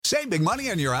Save big money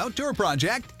on your outdoor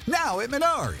project now at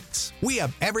Menards. We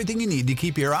have everything you need to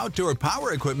keep your outdoor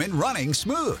power equipment running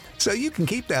smooth, so you can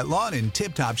keep that lawn in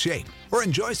tip-top shape or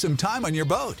enjoy some time on your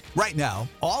boat. Right now,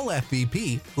 all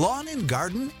FVP, lawn and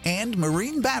garden, and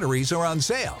marine batteries are on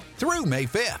sale through May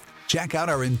 5th. Check out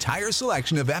our entire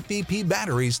selection of FVP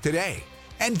batteries today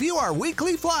and view our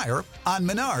weekly flyer on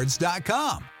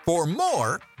Menards.com for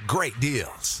more great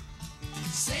deals.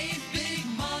 Save big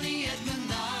money at Menards.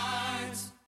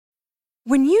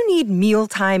 When you need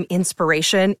mealtime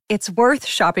inspiration, it's worth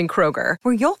shopping Kroger,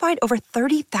 where you'll find over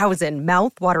 30,000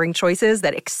 mouth-watering choices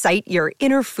that excite your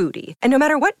inner foodie. And no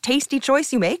matter what tasty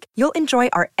choice you make, you'll enjoy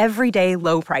our everyday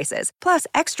low prices, plus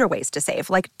extra ways to save,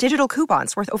 like digital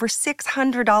coupons worth over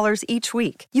 $600 each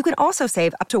week. You can also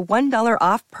save up to $1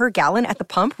 off per gallon at the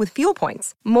pump with fuel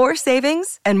points. More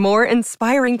savings and more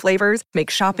inspiring flavors make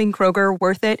shopping Kroger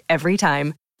worth it every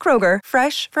time. Kroger,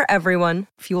 fresh for everyone.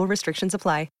 Fuel restrictions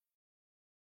apply.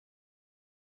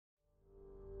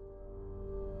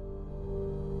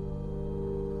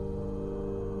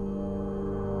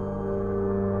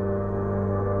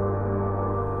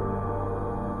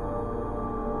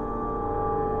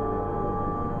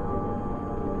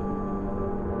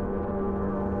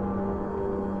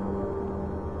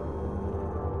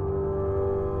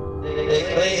 They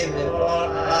claim that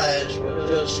our eyes will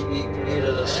just be created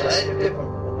a slightly different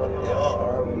from what they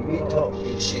are when we talk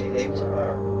these see things are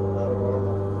not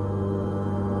normal.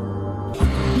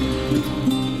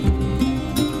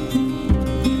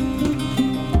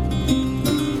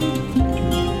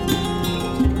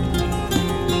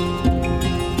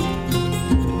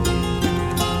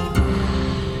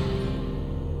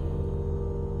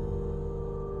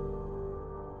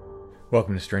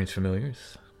 Welcome to Strange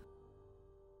Familiars.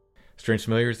 Strange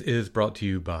Familiars is brought to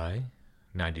you by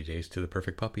 90 Days to the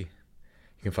Perfect Puppy.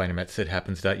 You can find them at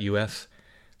sithappens.us.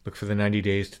 Look for the 90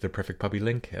 Days to the Perfect Puppy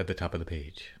link at the top of the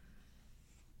page.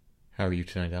 How are you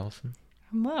tonight, Allison?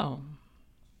 I'm well.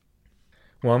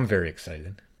 Well, I'm very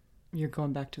excited. You're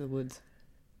going back to the woods.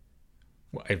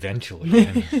 Well, eventually.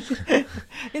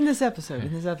 In this episode,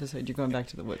 you're going back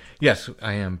to the woods. Yes,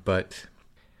 I am, but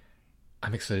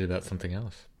I'm excited about something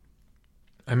else.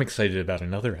 I'm excited about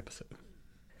another episode.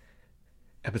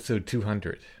 Episode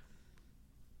 200.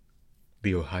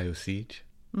 The Ohio Siege.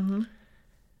 Mm-hmm.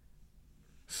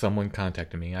 Someone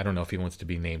contacted me. I don't know if he wants to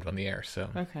be named on the air, so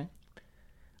Okay.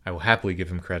 I will happily give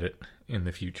him credit in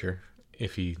the future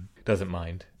if he doesn't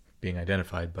mind being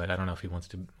identified, but I don't know if he wants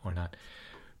to or not.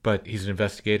 But he's an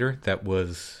investigator that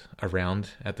was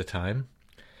around at the time,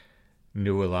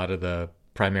 knew a lot of the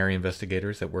primary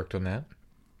investigators that worked on that,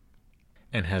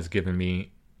 and has given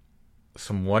me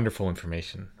some wonderful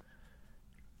information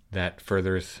that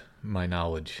furthers my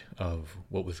knowledge of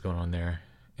what was going on there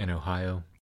in Ohio,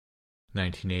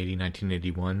 1980,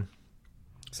 1981.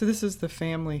 So this is the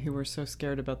family who were so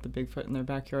scared about the Bigfoot in their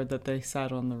backyard that they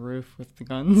sat on the roof with the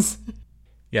guns.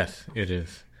 Yes, it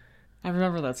is. I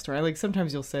remember that story. Like,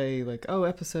 sometimes you'll say, like, oh,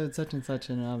 episode such and such,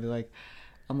 and I'll be like,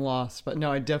 I'm lost. But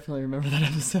no, I definitely remember that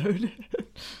episode.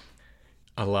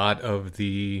 A lot of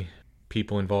the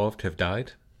people involved have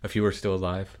died. A few are still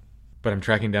alive. But I'm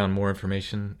tracking down more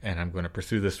information, and I'm going to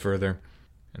pursue this further.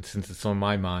 And since it's on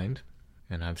my mind,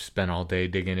 and I've spent all day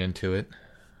digging into it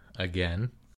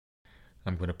again,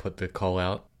 I'm going to put the call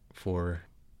out for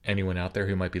anyone out there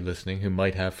who might be listening, who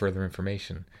might have further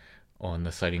information on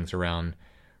the sightings around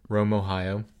Rome,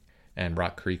 Ohio, and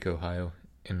Rock Creek, Ohio,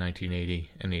 in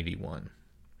 1980 and 81.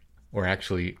 Or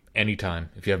actually, anytime.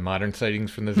 If you have modern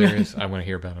sightings from those areas, I want to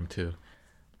hear about them too.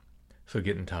 So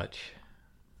get in touch.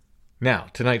 Now,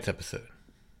 tonight's episode.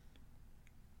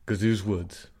 Gazoo's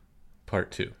Woods,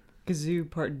 Part 2. Gazoo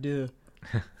Part 2.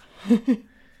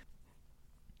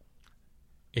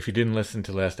 If you didn't listen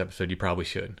to last episode, you probably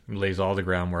should. It lays all the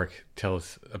groundwork,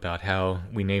 tells about how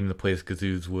we named the place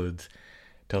Gazoo's Woods,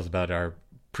 tells about our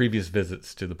previous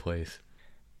visits to the place,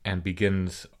 and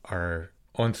begins our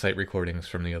on-site recordings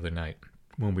from the other night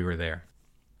when we were there.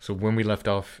 So when we left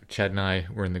off, Chad and I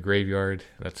were in the graveyard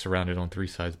that's surrounded on three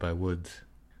sides by woods.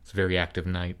 It's a very active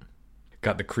night.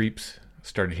 Got the creeps,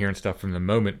 started hearing stuff from the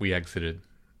moment we exited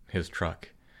his truck,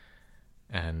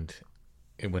 and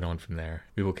it went on from there.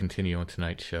 We will continue on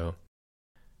tonight's show.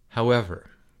 However,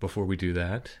 before we do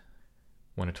that,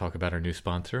 I want to talk about our new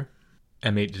sponsor,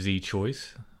 MHZ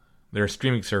Choice. They're a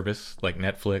streaming service like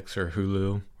Netflix or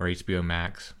Hulu or HBO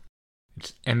Max.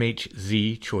 It's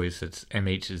MHZ Choice. It's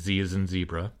MHZ as in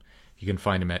zebra. You can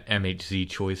find them at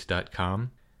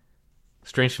mhzchoice.com.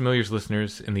 Strange Familiars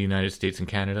listeners in the United States and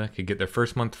Canada could get their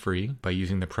first month free by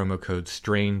using the promo code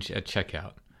STRANGE at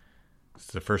checkout. It's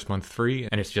the first month free,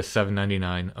 and it's just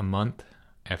 $7.99 a month,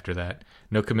 after that.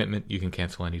 No commitment, you can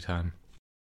cancel anytime.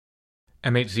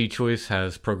 MHZ Choice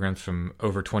has programs from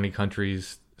over 20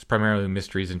 countries. It's primarily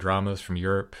mysteries and dramas from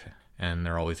Europe, and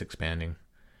they're always expanding.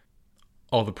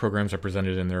 All the programs are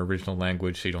presented in their original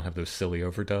language, so you don't have those silly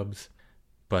overdubs.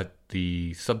 But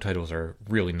the subtitles are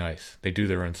really nice. They do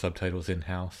their own subtitles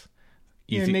in-house.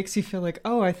 Yeah, it makes you feel like,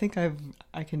 oh, I think I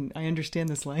understand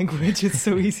this language. It's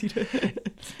so easy to...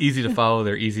 It's easy to follow.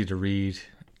 They're easy to read.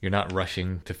 You're not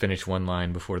rushing to finish one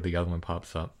line before the other one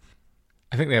pops up.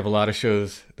 I think they have a lot of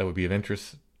shows that would be of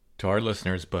interest to our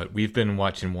listeners, but we've been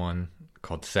watching one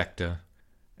called Sekta.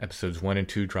 Episodes 1 and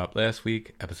 2 dropped last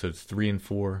week. Episodes 3 and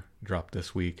 4 dropped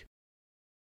this week.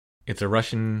 It's a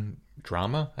Russian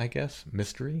drama, I guess,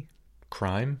 mystery,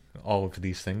 crime, all of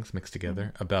these things mixed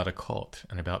together, about a cult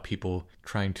and about people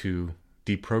trying to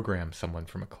deprogram someone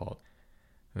from a cult.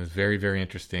 It was very, very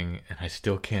interesting, and I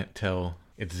still can't tell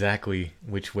exactly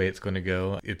which way it's going to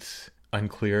go. It's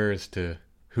unclear as to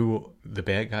who the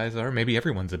bad guys are. Maybe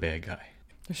everyone's a bad guy.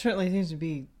 There certainly seems to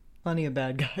be plenty of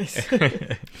bad guys.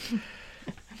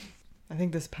 I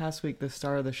think this past week, the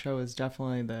star of the show is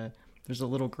definitely there's a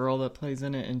little girl that plays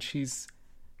in it, and she's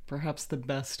perhaps the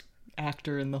best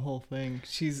actor in the whole thing.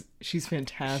 She's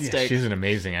fantastic. Yeah, she's an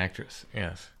amazing actress,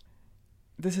 yes.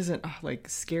 This isn't like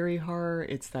scary horror.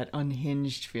 It's that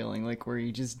unhinged feeling, like where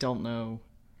you just don't know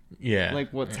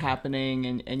like what's happening,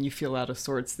 and you feel out of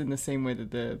sorts in the same way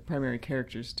that the primary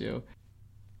characters do.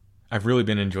 I've really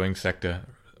been enjoying Sekta.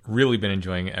 Really been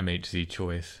enjoying MHZ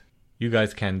Choice. You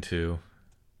guys can too.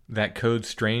 That code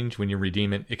STRANGE, when you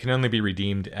redeem it, it can only be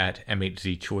redeemed at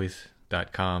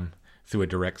mhzchoice.com through a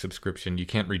direct subscription. You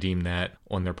can't redeem that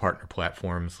on their partner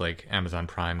platforms like Amazon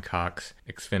Prime, Cox,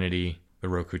 Xfinity, the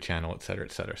Roku channel, etc.,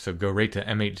 etc. So go right to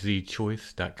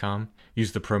mhzchoice.com,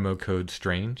 use the promo code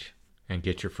STRANGE, and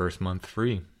get your first month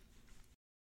free.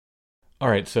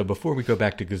 Alright, so before we go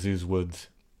back to Gazoo's Woods,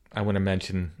 I want to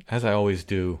mention, as I always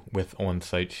do with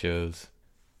on-site shows,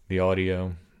 the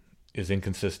audio is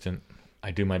inconsistent. I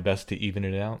do my best to even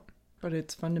it out. But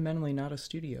it's fundamentally not a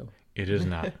studio. It is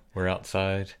not. We're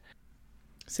outside.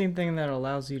 Same thing that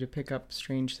allows you to pick up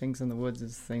strange things in the woods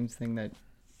is the same thing that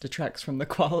detracts from the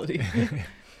quality.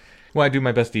 Well, I do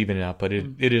my best to even it out, but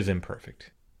it is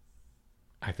imperfect.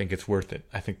 I think it's worth it.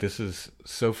 I think this is,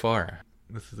 so far,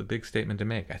 this is a big statement to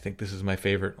make. I think this is my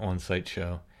favorite on-site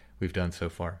show we've done so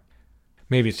far.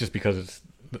 Maybe it's just because it's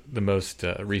the most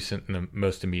recent and the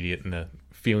most immediate, and the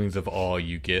feelings of awe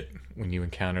you get when you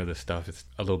encounter this stuff. It's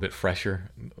a little bit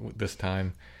fresher this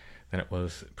time than it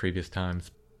was previous times.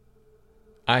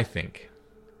 I think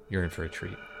you're in for a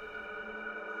treat.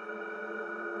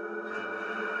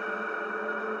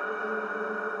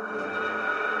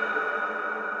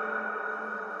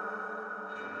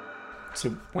 So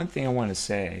one thing I want to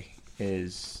say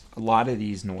is a lot of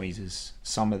these noises,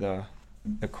 some of the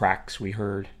cracks we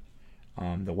heard,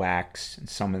 the whacks, and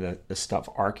some of the stuff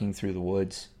arcing through the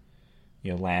woods,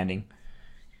 landing,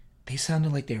 they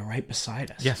sounded like they were right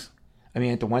beside us. Yes. I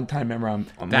mean, at the one time, remember,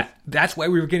 that's why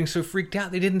we were getting so freaked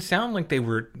out. They didn't sound like they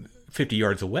were 50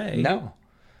 yards away. No.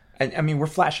 And I mean, we're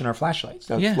flashing our flashlights.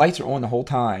 The lights are on the whole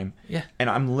time. Yeah. And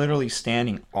I'm literally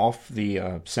standing off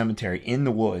the cemetery in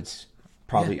the woods,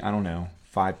 probably, I don't know,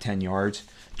 5-10 yards,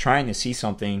 trying to see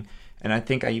something. And I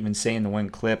think I even say in the one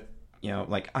clip,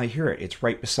 like, I hear it. It's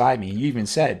right beside me. And you even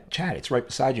said, Chad, it's right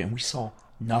beside you. And we saw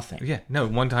nothing. Yeah. No,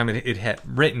 one time it hit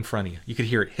right in front of you. You could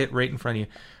hear it hit right in front of you.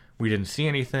 We didn't see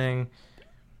anything.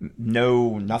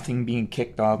 No, nothing being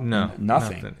kicked up. No,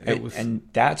 nothing. And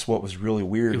that's what was really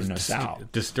weird in us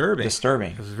out. Disturbing.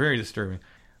 It was very disturbing.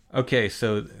 Okay,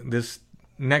 so this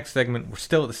next segment, we're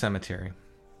still at the cemetery.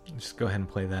 Just go ahead and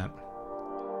play that.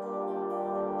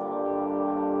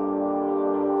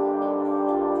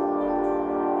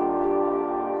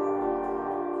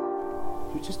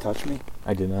 Did you just touch me?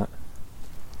 I did not.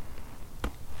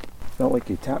 Felt like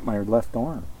you tapped my left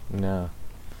arm. No.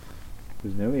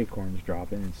 There's no acorns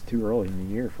dropping. It's too early in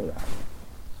the year for that.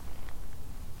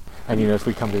 And if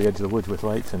we come to the edge of the woods with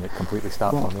lights and it completely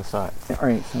stops on this side. All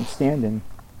right, so I'm standing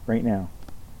right now.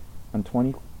 I'm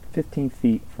 15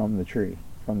 feet from the tree,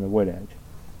 from the wood edge.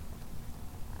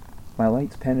 My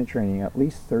light's penetrating at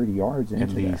least 30 yards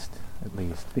into that. At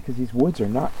least. Because these woods are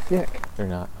not thick. They're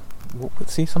not. Well,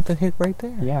 see something hit right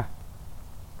there? Yeah.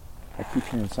 I keep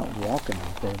hearing something walking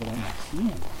out there, but I'm not seeing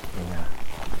it. Yeah.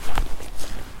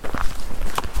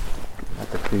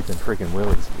 That's a creeping freaking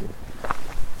willies, dude.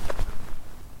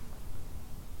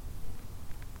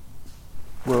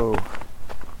 Whoa.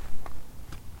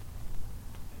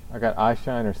 I got eye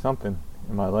shine or something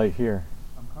in my light here.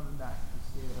 I'm coming back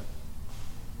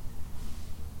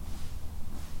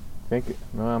to see it.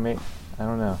 Well, mate, I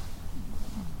don't know.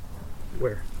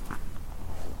 Where?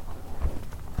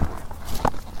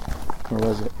 Where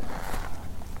was it?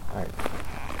 Alright,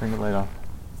 turn the light on.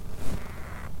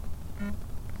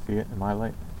 See it in my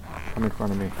light? Come in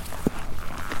front of me.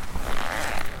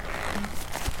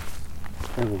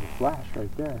 There was a flash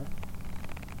right there.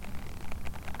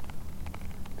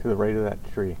 To the right of that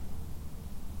tree.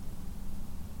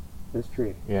 This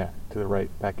tree? Yeah, to the right,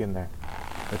 back in there.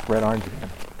 It's red orange again.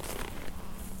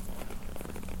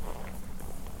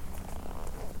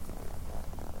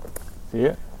 See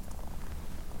it?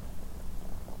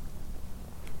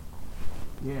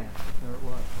 Yeah, there it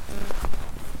was.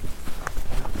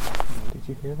 Did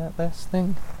you hear that last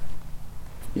thing?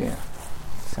 Yeah.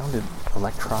 It sounded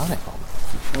electronic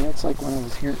almost. Well, that's like when I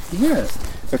was here. Yeah.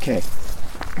 Okay.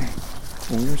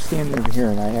 When we were standing over here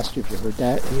and I asked you if you heard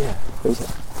that. Yeah.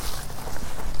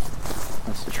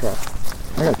 That's the truck.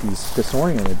 I got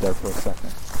disoriented there for a second.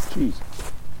 Jeez.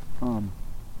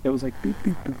 It was like beep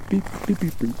beep beep beep beep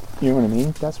beep beep. You know what I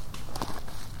mean?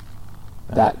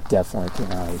 That definitely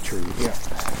came out of the tree. Yeah.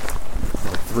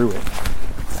 Or through it.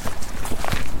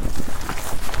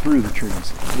 Through the trees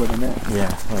is what I meant.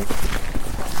 Yeah, like.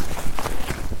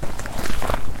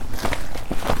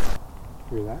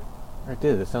 Hear that? It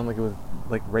did. It sounded like it was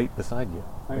like right beside you.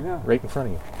 I know. Right in front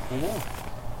of you. I know.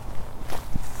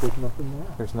 There's nothing there.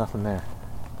 There's nothing there.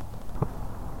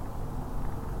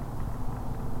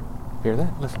 Hear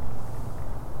that? Listen.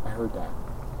 I heard that.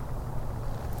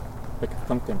 Like a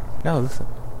thumping. No, listen.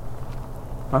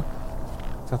 Huh?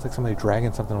 Sounds like somebody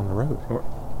dragging something on the road.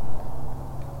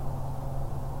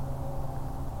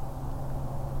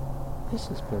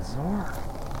 This is bizarre.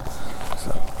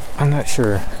 So, I'm not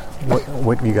sure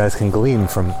what you guys can glean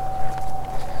from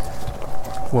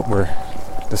what we're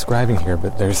describing here,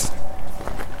 but there's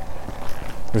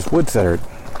woods that are,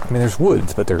 there's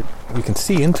woods, but you can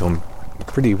see into them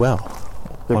pretty well.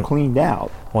 They're cleaned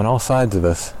out. On all sides of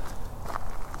us.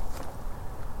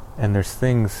 And there's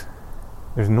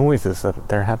noises that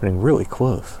they're happening really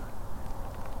close.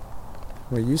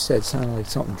 Well, you said it sounded like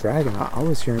something dragging. I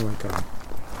was hearing like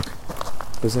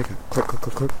it was like a click, click,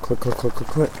 click, click, click, click, click, click,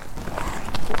 click.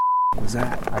 What was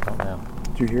that? I don't know.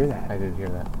 Did you hear that? I did hear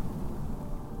that.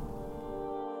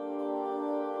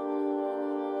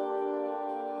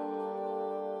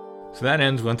 So that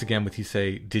ends once again with you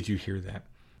say, "Did you hear that?"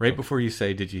 Right before you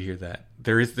say, "Did you hear that?"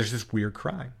 There's this weird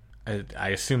cry. I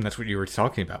assume that's what you were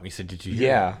talking about when you said, "Did you hear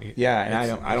that?" Yeah, and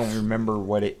I don't remember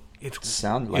what it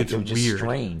sounded like. It's it was just weird.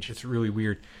 Strange. It's really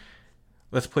weird.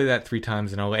 Let's play that 3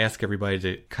 times, and I'll ask everybody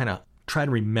to kind of try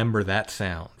to remember that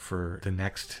sound for the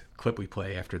next clip we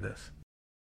play after this.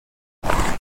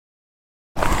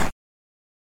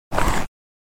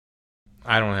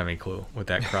 I don't have any clue what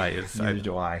that cry is. Neither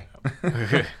do I.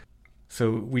 So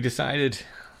we decided,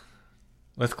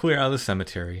 let's clear out of the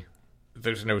cemetery.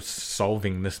 There's no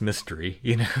solving this mystery,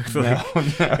 you know? No.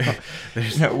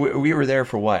 We were there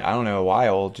for what? I don't know, a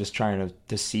while, just trying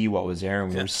to see what was there,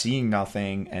 and we were seeing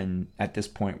nothing, and at this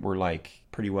point we're like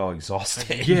pretty well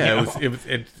exhausted. Yeah,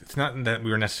 it's not that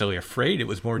we were necessarily afraid, it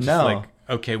was more just like,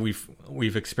 okay,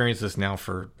 we've experienced this now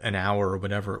for an hour or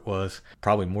whatever it was,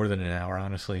 probably more than an hour,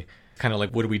 honestly. Kind of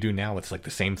like, what do we do now? It's like the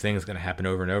same thing is going to happen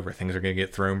over and over. Things are going to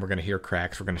get thrown, we're going to hear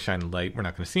cracks, we're going to shine the light, we're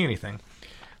not going to see anything.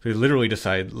 So we literally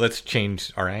decided, let's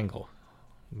change our angle.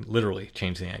 Literally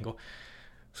change the angle.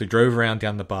 So we drove around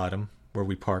down the bottom where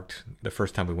we parked the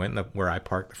first time we went, where I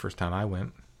parked the first time I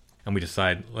went. And we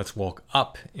decided, let's walk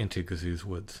up into Gazoo's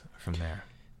Woods from there.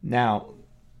 Now,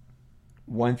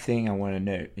 one thing I want to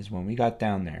note is when we got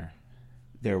down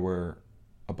there were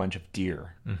a bunch of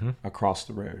deer across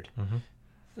the road. Mm-hmm.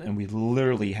 And we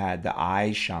literally had the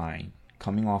eye shine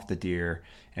coming off the deer,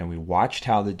 and we watched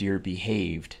how the deer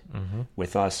behaved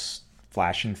with us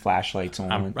flashing flashlights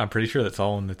on. I'm pretty sure that's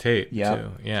all on the tape,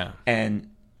 too. Yeah. And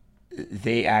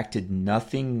they acted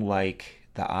nothing like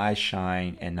the eye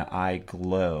shine and the eye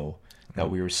glow that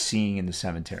we were seeing in the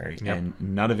cemetery. Yep. And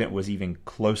none of it was even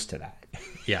close to that.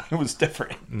 Yeah. It was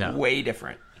different. No. Way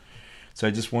different. So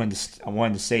I just wanted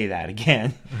to say that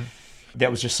again. That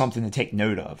was just something to take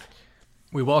note of.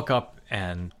 We walk up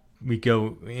and we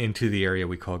go into the area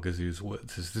we call Gazoo's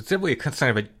Woods. It's simply a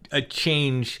kind of a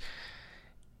change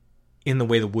in the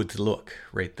way the woods look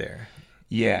right there.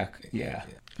 Yeah.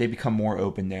 They become more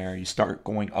open there. You start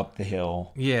going up the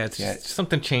hill. Yeah,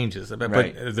 something changes. But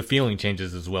the feeling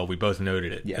changes as well. We both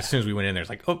noted it. Yeah. As soon as we went in there, it's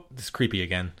like, oh, this is creepy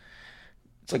again.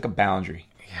 It's like a boundary.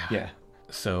 Yeah.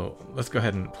 So let's go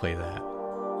ahead and play that.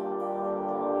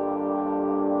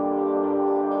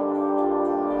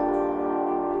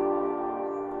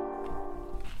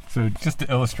 So just to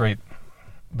illustrate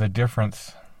the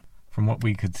difference from what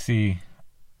we could see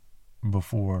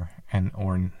before, and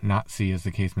or not see, as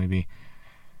the case may be.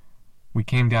 We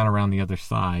came down around the other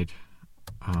side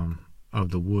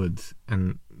of the woods,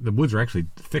 and the woods are actually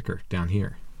thicker down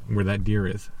here, where that deer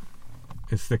is.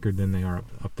 It's thicker than they are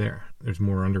up there. There's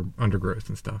more undergrowth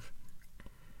and stuff.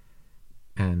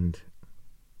 And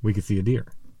we could see a deer.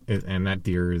 And that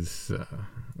deer is,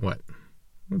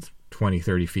 it's 20,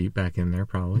 30 feet back in there,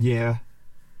 probably. Yeah.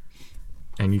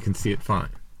 And you can see it fine.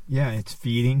 Yeah, it's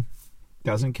feeding.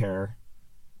 Doesn't care.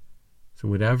 So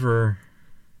whatever...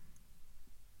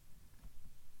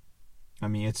 I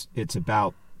mean, it's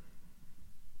about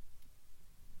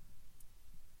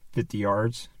 50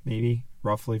 yards, maybe,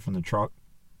 roughly, from the truck.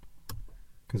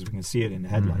 Because we can see it in the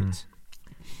headlights.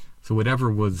 Mm-hmm. So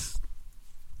whatever was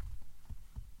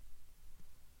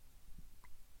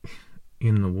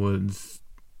in the woods,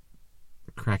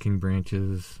 cracking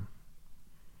branches,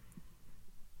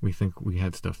 we think we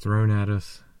had stuff thrown at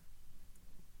us.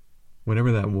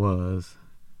 Whatever that was,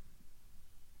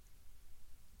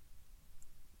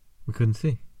 we couldn't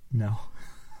see. No.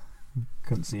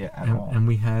 Couldn't see it at all. And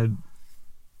we had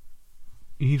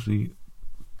easily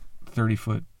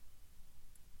 30-foot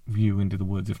view into the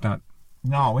woods, if not...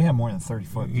 No, we had more than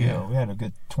 30-foot view. Yeah. We had a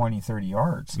good 20, 30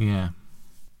 yards. Yeah.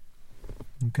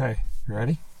 Okay, you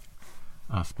ready?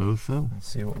 I suppose so. Let's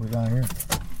see what we got here,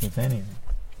 if anything.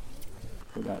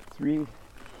 We got three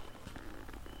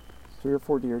or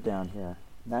four deer down here.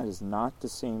 And that is not the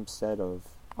same set of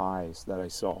eyes that I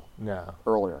saw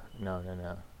earlier. No.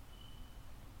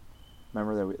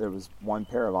 Remember there was one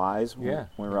pair of eyes when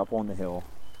we were up on the hill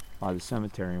by the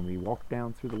cemetery, and we walked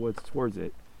down through the woods towards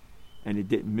it, and it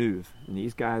didn't move. And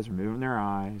these guys are moving their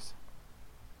eyes.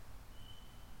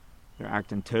 They're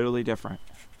acting totally different.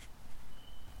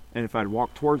 And if I'd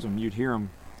walk towards them, you'd hear them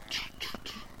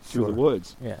through the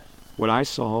woods. Yeah. What I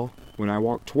saw when I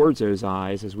walked towards those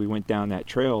eyes as we went down that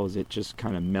trail is it just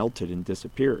kind of melted and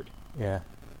disappeared. Yeah.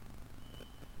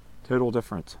 Total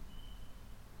difference.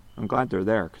 I'm glad they're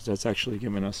there, because that's actually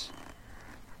giving us...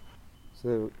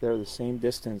 So they're the same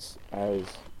distance as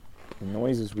the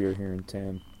noises we were hearing,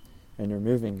 Tim, and they're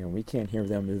moving, and we can't hear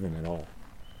them moving at all.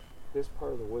 This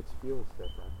part of the woods feels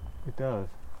different. It does.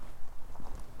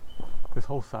 This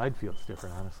whole side feels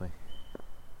different, honestly.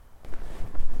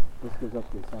 This goes up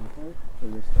to the cemetery, or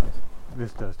this does?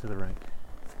 This does, to the right.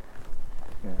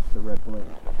 Yeah, it's the red blade.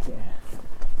 Yeah.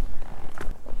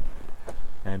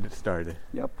 And it started.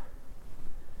 Yep.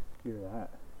 Hear that?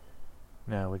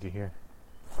 Now, what'd you hear?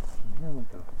 I'm hearing like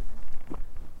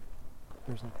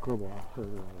there's a gribble I heard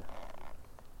earlier.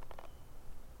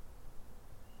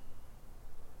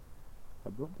 A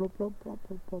blub, blub, blub, blub,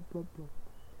 blub, blub, blub, blub.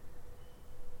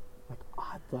 Like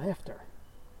odd laughter.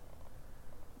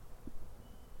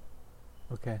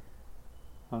 Okay.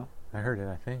 Huh? I heard it,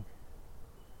 I think.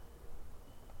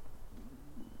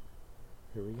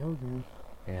 Here we go again.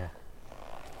 Yeah.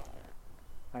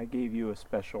 I gave you a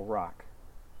special rock.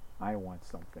 I want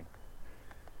something.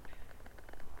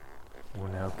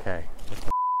 Well, okay. What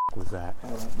the was that? I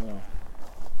don't know.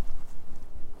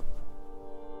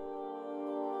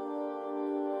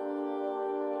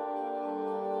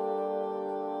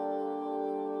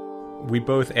 We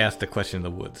both asked a question in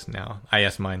the woods now. I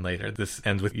asked mine later. This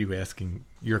ends with you asking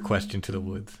your question to the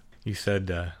woods. You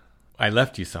said, I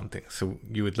left you something. So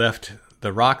you had left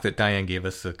the rock that Diane gave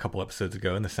us a couple episodes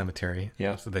ago in the cemetery.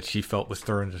 Yeah. So that she felt was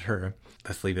thrown at her.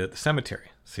 Let's leave it at the cemetery.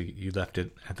 So you left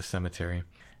it at the cemetery.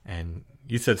 And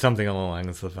you said something along the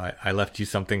lines of, I left you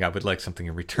something, I would like something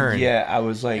in return. Yeah, I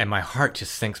was like... And my heart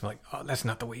just sinks. I'm like, oh, that's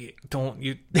not the way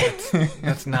you...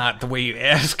 That's not the way you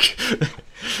ask.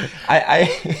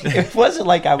 It wasn't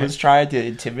like I was trying to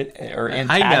intimidate or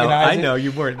antagonize. I know,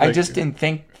 you weren't. I just didn't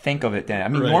think of it then. I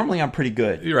mean, normally I'm pretty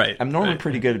good. Right. I'm normally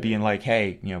pretty good at being like,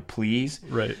 hey, please.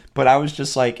 Right. But I was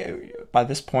just like, by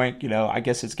this point, I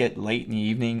guess it's getting late in the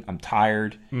evening. I'm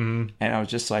tired. Mm-hmm. And I was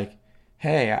just like,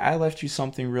 hey, I left you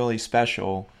something really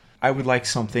special. I would like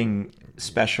something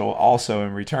special also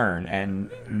in return. And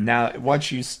now,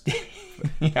 once you...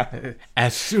 yeah.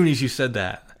 As soon as you said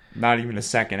that... Not even a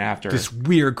second after. This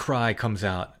weird cry comes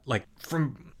out.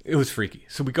 It was freaky.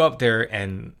 So we go up there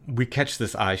and we catch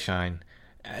this eye shine.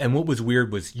 And what was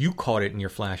weird was you caught it in your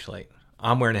flashlight.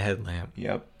 I'm wearing a headlamp.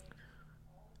 Yep.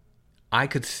 I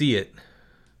could see it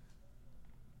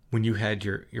when you had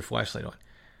your flashlight on.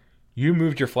 You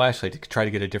moved your flashlight to try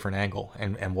to get a different angle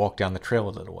and walk down the trail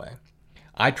a little way.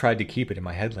 I tried to keep it in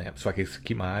my headlamp so I could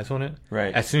keep my eyes on it.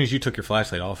 Right. As soon as you took your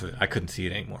flashlight off of it, I couldn't see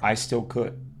it anymore. I still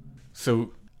could.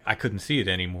 So I couldn't see it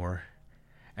anymore.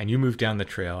 and you moved down the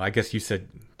trail. I guess you said,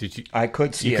 did you? I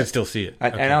could see it. You could still see it.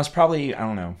 And I was probably, I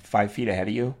don't know, 5 feet ahead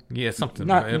of you. Yeah, something.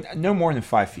 No more than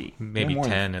 5 feet. Maybe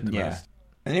 10 at the most.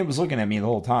 And it was looking at me the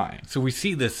whole time. So we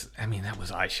see this. I mean, that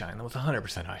was eye shine. That was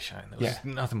 100% eye shine. That was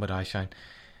nothing but eye shine.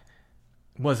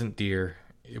 It wasn't deer.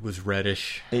 It was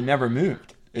reddish. It never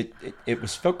moved. It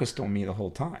was focused on me the whole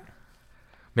time.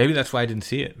 Maybe that's why I didn't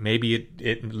see it. Maybe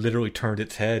it literally turned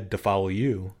its head to follow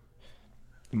you.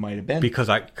 It might have been. Because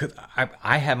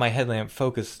I had my headlamp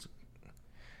focused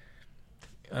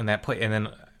on that place. And then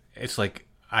it's like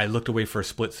I looked away for a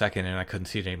split second and I couldn't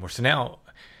see it anymore. So now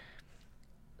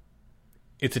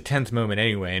it's a tense moment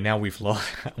anyway. And now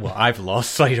I've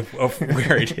lost sight of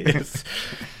where it is.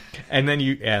 And then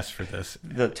you ask for this.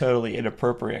 The totally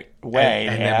inappropriate way.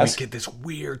 And then we get this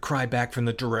weird cry back from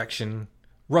the direction,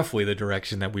 roughly the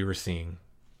direction that we were seeing.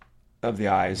 Of the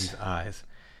eyes. These eyes.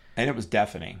 And it was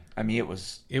deafening. I mean, it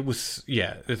was,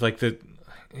 yeah. It's like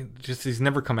these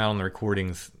never come out on the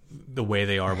recordings the way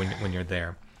they are when you're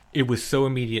there. It was so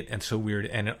immediate and so weird,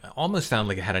 and it almost sounded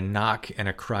like it had a knock and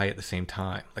a cry at the same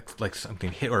time, like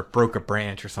something hit or broke a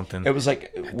branch or something. It was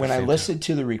like when I listened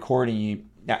to the recording.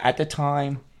 Now at the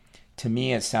time, to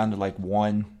me, it sounded like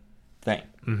one thing.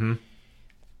 Mm-hmm.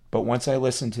 But once I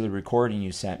listened to the recording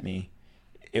you sent me,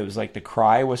 it was like the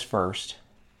cry was first.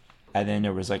 And then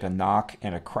there was like a knock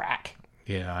and a crack.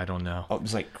 Yeah, I don't know. It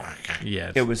was like,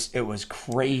 yeah, it was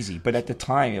crazy. But at the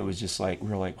time, it was just like we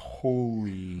were like,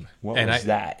 holy, what was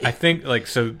that? I think like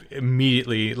so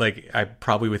immediately, like I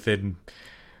probably within.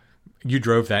 You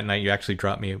drove that night. You actually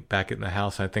dropped me back in the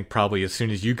house. I think probably as soon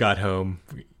as you got home,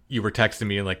 you were texting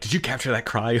me and like, did you capture that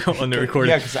cry on the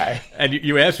recording? Yeah, and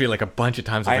you asked me like a bunch of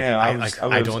times. I know.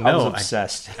 I don't know. I was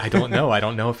obsessed. I don't know. I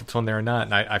don't know if it's on there or not.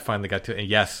 And I finally got to it. And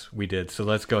yes, we did. So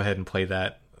let's go ahead and play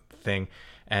that thing.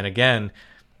 And again,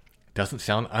 doesn't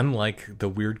sound unlike the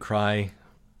weird cry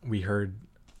we heard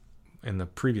in the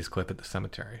previous clip at the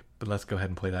cemetery. But let's go ahead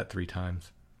and play that 3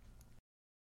 times.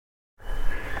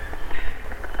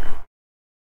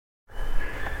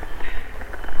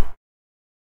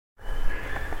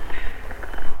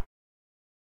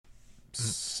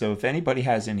 So if anybody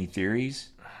has any theories,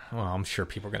 well, I'm sure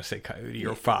people are going to say coyote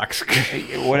or fox,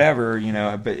 whatever,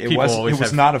 but it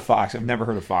was not a fox. I've never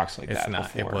heard a fox like that. It's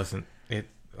not. Before. It wasn't.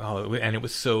 And it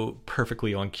was so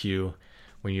perfectly on cue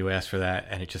when you asked for that,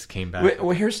 and it just came back.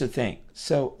 Well, here's the thing.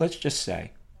 So let's just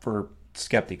say, for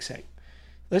skeptics' sake,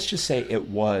 let's just say it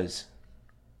was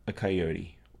a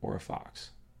coyote or a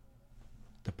fox.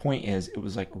 The point is, it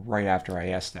was like right after I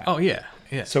asked that. Oh yeah.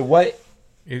 So what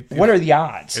are the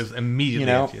odds? It was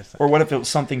immediately or what if it was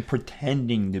something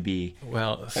pretending to be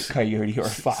a coyote or a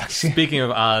fox? Speaking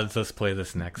of odds, let's play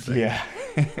this next thing. Yeah.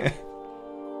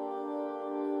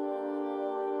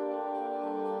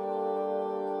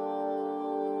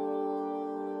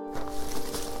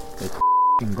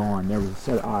 It's gone. There was a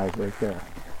set of eyes right there.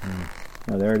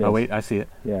 No, there it is. Oh wait, I see it.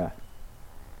 Yeah.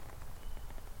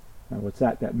 Now what's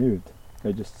that? That moved.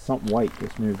 Something white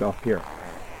just moved off here.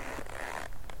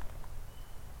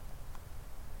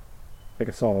 Like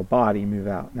I saw a body move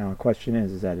out. Now the question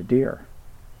is that a deer?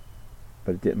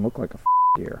 But it didn't look like a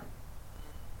deer.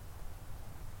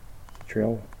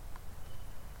 Trail.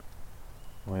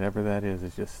 Whatever that is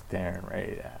just staring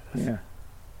right at us. Yeah.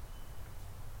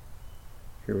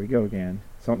 Here we go again.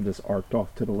 Something just arced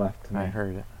off to the left to me. I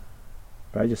heard it.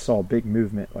 But I just saw a big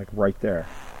movement like right there.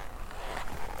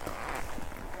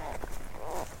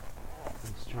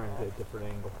 I'm just trying to get a different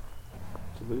angle.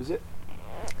 Did you lose it?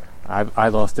 I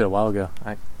lost it a while ago.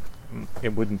 It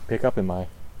wouldn't pick up in my. It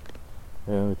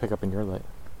only pick up in your light.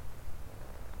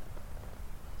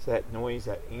 So that noise,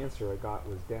 that answer I got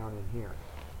was down in here.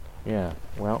 Yeah.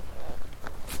 Well,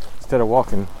 instead of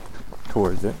walking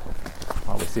towards it,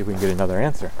 let's see if we can get another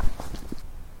answer.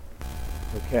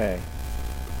 Okay.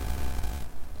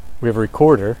 We have a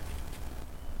recorder.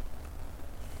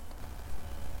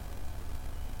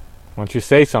 Why don't you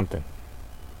say something?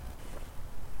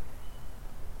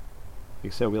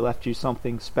 So we left you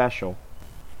something special.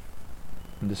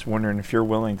 I'm just wondering if you're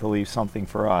willing to leave something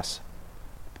for us.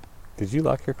 Did you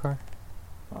lock your car?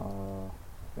 I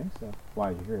think so. Why,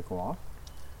 did you hear it go off?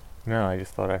 No, I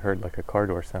just thought I heard like a car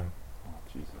door sound. Oh,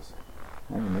 Jesus.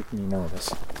 Now you're making me nervous.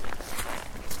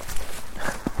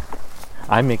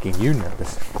 I'm making you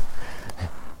nervous.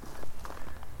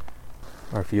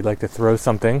 Or if you'd like to throw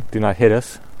something, do not hit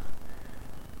us.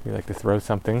 If you'd like to throw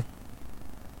something,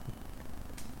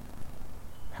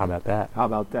 how about that? How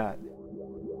about that?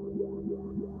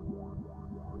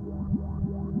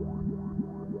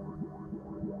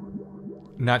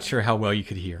 Not sure how well you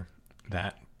could hear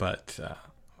that, but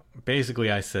basically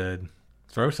I said,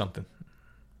 throw something.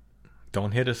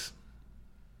 Don't hit us.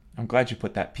 I'm glad you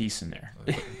put that piece in there.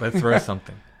 Let's throw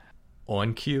something.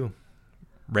 On cue.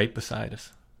 Right beside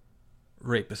us.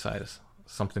 Right beside us.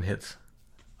 Something hits.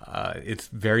 It's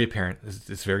very apparent.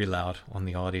 It's very loud on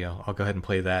the audio. I'll go ahead and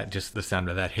play that. Just the sound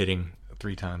of that hitting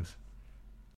 3 times.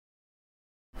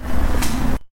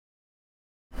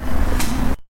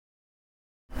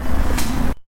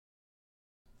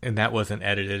 And that wasn't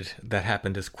edited. That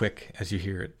happened as quick as you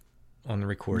hear it on the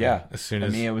recording. Yeah. As soon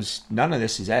as, it was, none of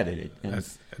this is edited.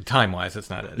 Time-wise, it's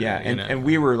not edited. Yeah, and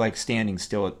we were like standing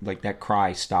still. Like that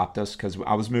cry stopped us because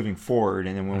I was moving forward.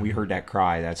 And then when we heard that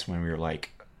cry, that's when we were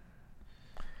like,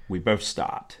 we both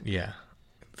stopped. Yeah.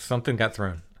 Something got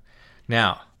thrown.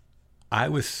 Now, I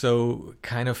was so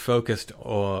kind of focused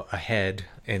ahead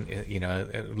and,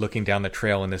 looking down the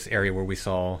trail in this area where we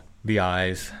saw the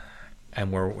eyes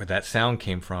and where that sound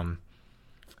came from,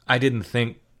 I didn't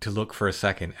think to look for a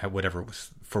second at whatever was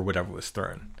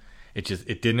thrown. It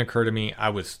didn't occur to me.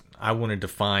 I wanted to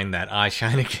find that eye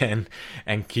shine again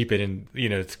and keep it in,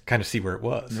 to kind of see where it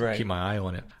was. Right. Keep my eye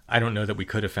on it. I don't know that we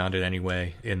could have found it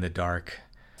anyway in the dark.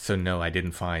 So no, I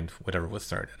didn't find whatever was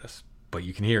thrown at us. But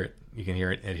you can hear it. You can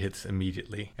hear it. It hits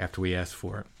immediately after we asked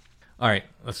for it. All right,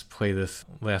 let's play this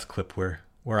last clip where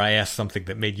I asked something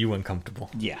that made you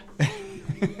uncomfortable. Yeah.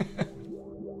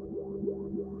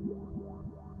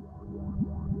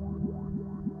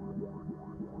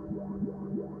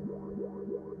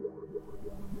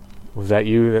 Was that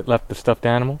you that left the stuffed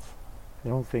animals? I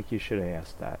don't think you should have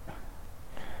asked that.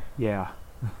 Yeah.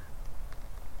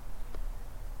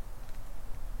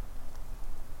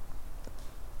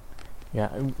 Yeah,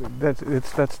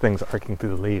 that's things arcing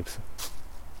through the leaves.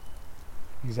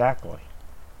 Exactly.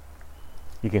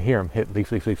 You can hear them hit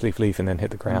leaf, and then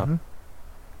hit the ground.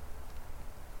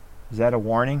 Is that a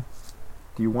warning?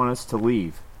 Do you want us to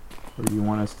leave? Or do you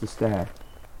want us to stay?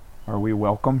 Are we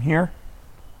welcome here?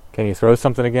 Can you throw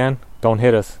something again? Don't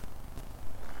hit us.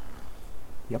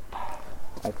 Yep.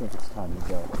 I think it's time to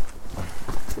go.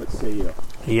 What say you?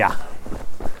 Yeah.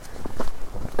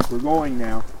 We're going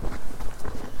now.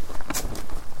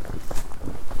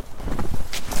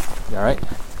 You all right?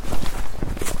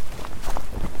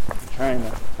 I'm trying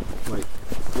to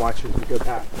watch as we go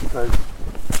back because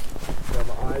you have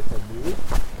eyes that move.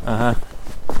 Uh-huh.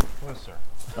 Yes, sir.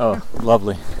 Oh,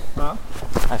 lovely. Huh?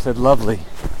 I said lovely.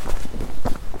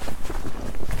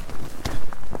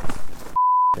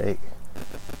 Take.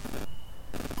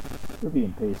 We're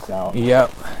being paced out.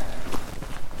 Yep.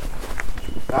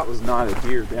 That was not a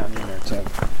deer down in there, Tim.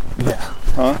 Yeah.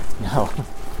 Huh? No.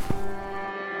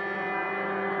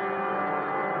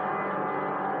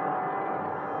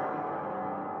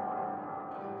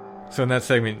 So in that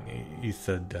segment, you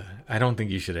said, I don't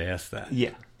think you should have asked that.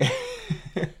 Yeah.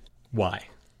 Why?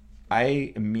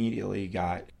 I immediately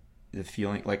got the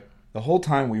feeling, like the whole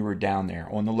time we were down there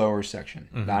on the lower section,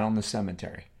 not on the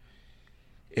cemetery,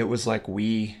 it was like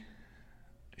we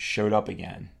showed up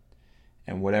again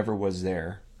and whatever was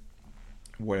there,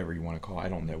 whatever you want to call it, I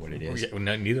don't know what it is. Yeah,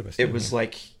 neither of us. It was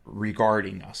like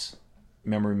regarding us.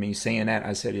 Remember me saying that?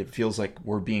 I said, it feels like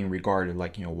we're being regarded,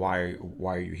 like, why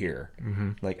are you here?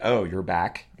 Mm-hmm. Like, oh, you're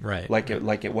back. Right.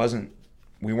 It wasn't,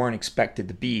 we weren't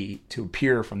expected to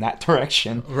appear from that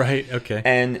direction. Right, okay.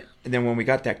 And then when we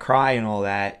got that cry and all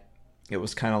that, it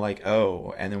was kind of like,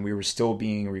 oh, and then we were still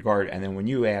being regarded. And then when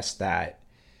you asked that,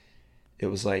 it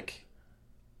was like,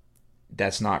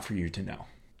 that's not for you to know.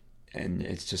 And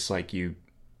it's just like you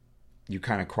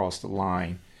kind of crossed the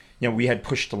line. We had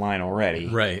pushed the line already.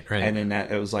 Right. And then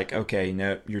it was like, okay,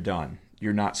 no, you're done.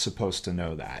 You're not supposed to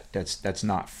know that. That's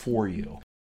not for you.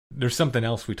 There's something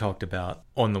else we talked about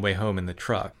on the way home in the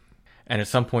truck. And at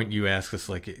some point you asked us,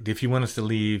 like, if you want us to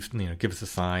leave, give us a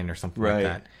sign or something like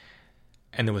that.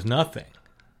 And there was nothing.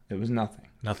 It was nothing.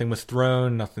 Nothing was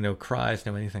thrown, nothing, no cries,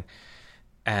 no anything.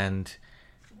 And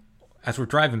as we're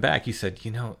driving back, you said,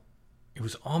 it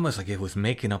was almost like it was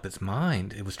making up its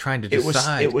mind. It was trying to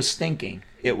decide. It was thinking.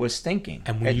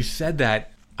 And when you said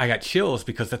that, I got chills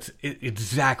because that's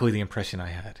exactly the impression I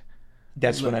had.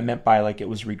 That's what I meant by, like, it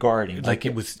was regarding. Like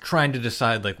it was trying to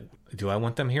decide, like, do I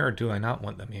want them here or do I not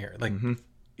want them here? Like,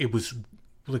 It was,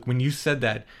 like, when you said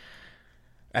that,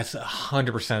 that's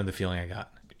 100% of the feeling I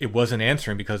got. It wasn't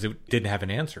answering because it didn't have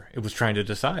an answer. It was trying to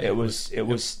decide. It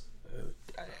was.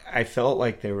 I felt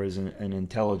like there was an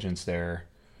intelligence there.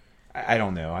 I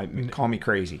don't know. Call me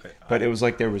crazy, but it was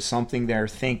like there was something there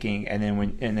thinking, and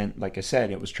then, like I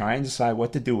said, it was trying to decide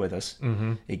what to do with us.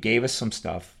 Mm-hmm. It gave us some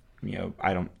stuff,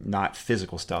 not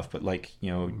physical stuff, but like,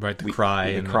 right, the cry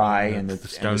and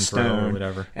the stone or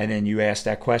whatever. And then you asked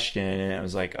that question, and it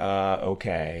was like,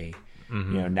 okay.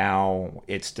 Mm-hmm. Now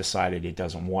it's decided it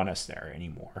doesn't want us there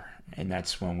anymore, and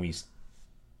that's when we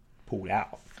pulled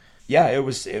out. Yeah, it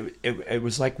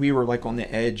was like we were like on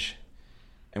the edge,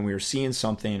 and we were seeing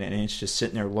something, and it's just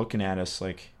sitting there looking at us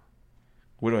like,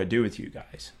 what do I do with you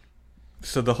guys?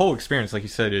 So the whole experience, like you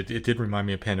said, it did remind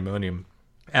me of Pandemonium.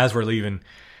 As we're leaving,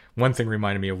 one thing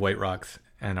reminded me of White Rocks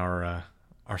and our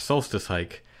solstice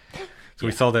hike. So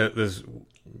we saw those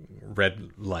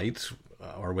red lights,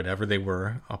 or whatever they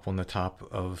were, up on the top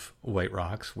of White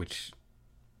Rocks, which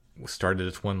started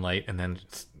as one light and then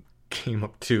came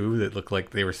up two that looked like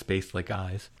they were spaced like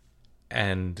eyes.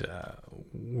 And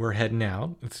we're heading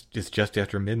out. It's just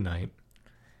after midnight.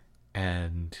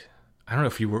 And I don't know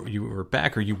if you were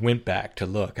back or you went back to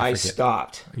look. I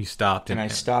stopped. You stopped. And I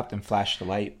stopped and flashed the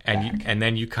light back. And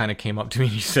then you kind of came up to me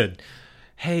and you said,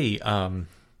 hey,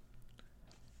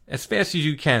 as fast as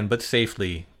you can, but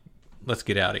safely, let's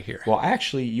get out of here. Well,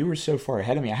 actually, you were so far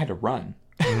ahead of me, I had to run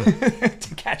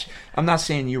to catch. I'm not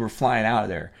saying you were flying out of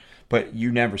there, but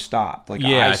you never stopped. Like,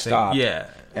 I stopped.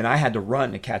 And I had to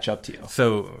run to catch up to you.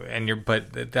 So,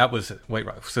 but that was White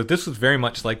Rock. So this was very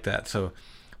much like that. So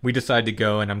we decided to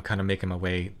go, and I'm kind of making my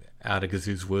way out of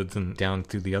Gazoo's Woods and down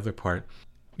through the other part.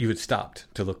 You had stopped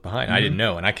to look behind. Mm-hmm. I didn't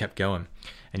know, and I kept going.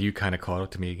 And you kind of called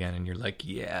up to me again, and you're like,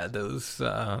 yeah, those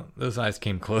eyes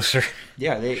came closer.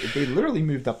 Yeah, they literally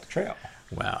moved up the trail.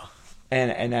 Wow.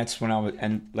 And that's when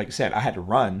and like I said, I had to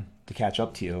run to catch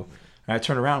up to you. And I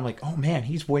turned around, I'm like, oh man,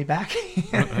 he's way back.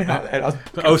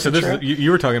 So this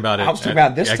you were talking about it. I was talking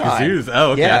about this time. Gazoo's.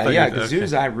 Oh, okay. Yeah,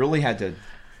 Gazoo's. Okay. I really had to,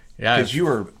 because you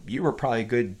were probably a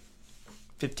good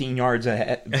 15 yards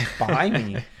ahead behind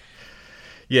me.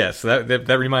 Yeah, so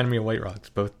that reminded me of White Rocks,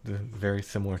 both very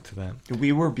similar to that.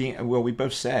 We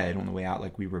both said on the way out,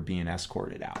 like, we were being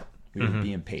escorted out. We were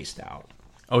being paced out.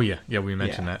 Oh, yeah, we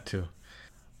mentioned that too.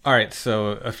 All right,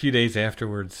 so a few days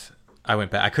afterwards, I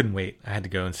went back. I couldn't wait. I had to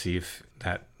go and see if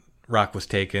that rock was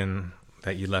taken,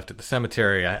 that you left at the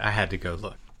cemetery. I had to go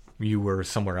look. You were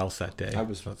somewhere else that day. I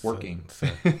was working. So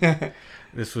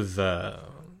this was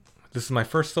my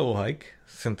first solo hike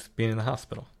since being in the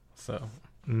hospital. So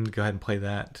go ahead and play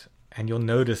that, and you'll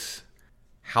notice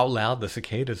how loud the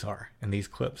cicadas are in these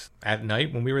clips. At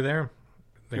night when we were there,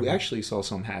 we actually saw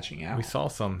some hatching out. We saw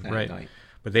some, at right? Night.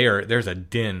 But there's a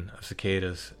din of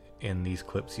cicadas in these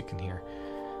clips you can hear.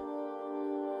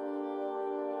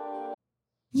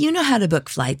 You know how to book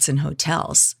flights and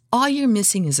hotels. All you're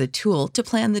missing is a tool to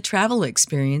plan the travel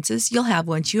experiences you'll have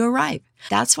once you arrive.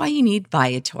 That's why you need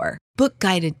Viator. Book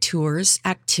guided tours,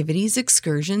 activities,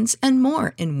 excursions, and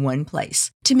more in one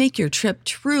place to make your trip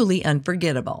truly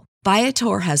unforgettable.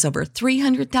 Viator has over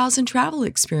 300,000 travel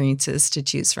experiences to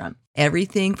choose from.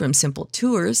 Everything from simple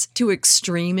tours to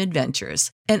extreme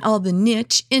adventures and all the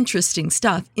niche, interesting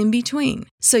stuff in between.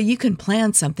 So you can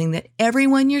plan something that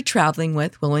everyone you're traveling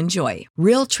with will enjoy.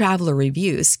 Real traveler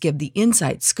reviews give the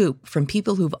inside scoop from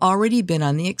people who've already been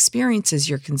on the experiences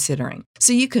you're considering.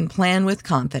 So you can plan with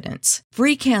confidence.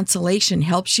 Free cancellation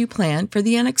helps you plan for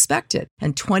the unexpected.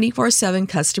 And 24/7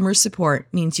 customer support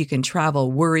means you can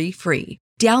travel worry-free.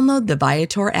 Download the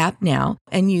Viator app now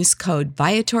and use code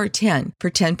Viator10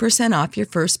 for 10% off your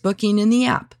first booking in the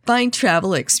app. Find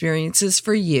travel experiences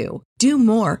for you. Do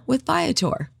more with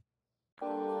Viator.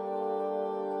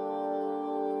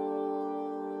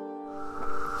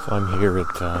 So I'm here at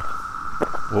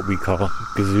what we call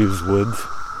Gazoo's Woods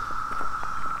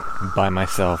by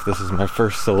myself. This is my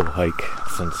first solo hike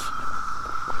since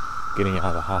getting out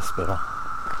of the hospital.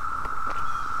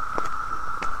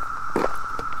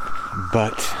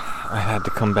 But I had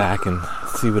to come back and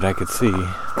see what I could see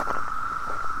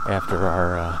after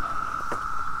our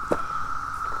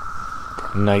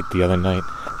night the other night.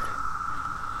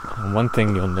 And one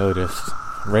thing you'll notice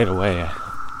right away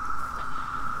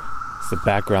is the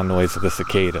background noise of the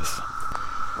cicadas.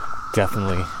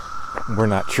 Definitely, we're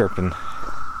not chirping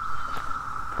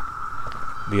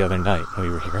the other night when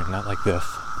we were here, not like this.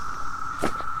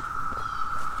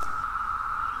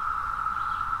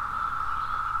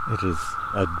 It is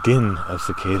a din of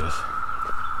cicadas.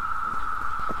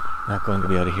 Not going to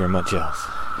be able to hear much else.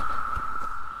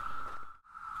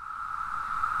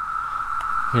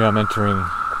 Here I'm entering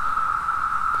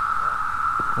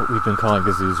what we've been calling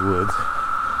Gazoo's Woods.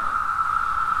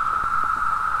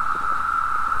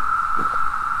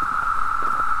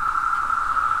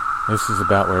 This is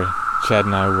about where Chad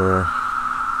and I were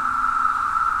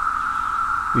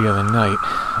the other night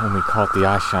when we caught the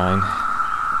eye shine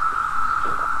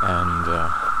and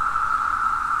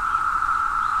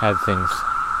had things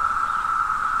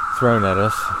thrown at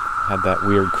us. Had that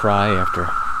weird cry after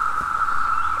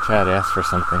Chad asked for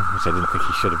something, which I didn't think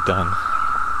he should have done.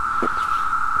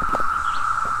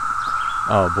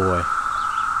 Oh boy.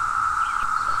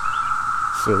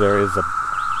 So there is a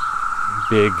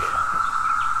big,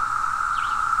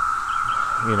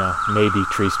 maybe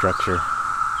tree structure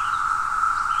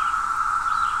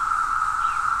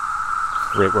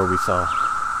right where we saw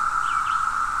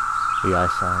the eye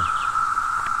shine.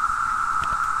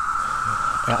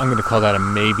 I'm going to call that a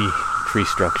maybe tree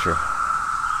structure.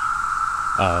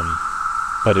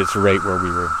 But it's right where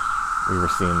we were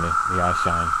seeing the eye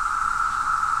shine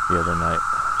the other night.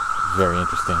 Very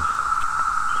interesting.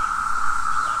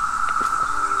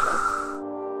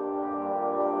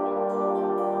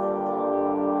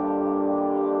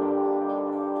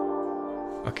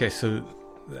 Okay, so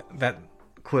that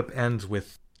clip ends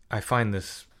with, I find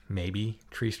this maybe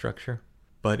tree structure,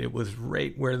 but it was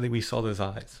right where we saw those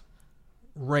eyes.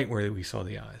 Right where we saw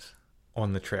the eyes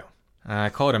on the trail. I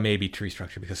call it a maybe tree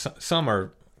structure because some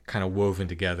are kind of woven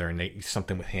together and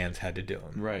something with hands had to do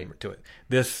them. Right. To it.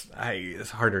 This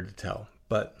it's harder to tell,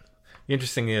 but the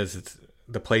interesting is it's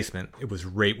the placement. It was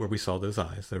right where we saw those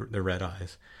eyes, the red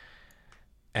eyes,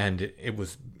 and it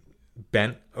was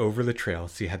bent over the trail,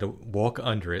 so you had to walk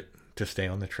under it to stay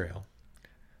on the trail.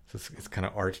 So it's kind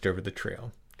of arched over the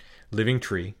trail. Living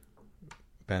tree,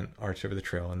 bent, arched over the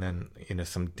trail, and then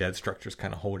some dead structures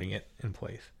kind of holding it in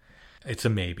place. It's a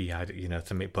maybe, it's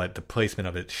a maybe, but the placement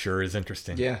of it sure is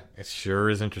interesting. Yeah, it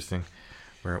sure is interesting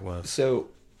where it was. So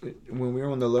when we were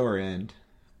on the lower end,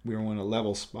 we were on a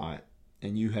level spot,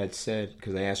 and you had said,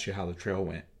 because I asked you how the trail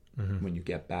went when you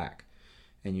get back,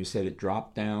 and you said it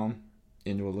dropped down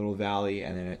into a little valley,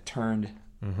 and then it turned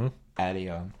at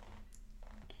a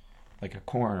like a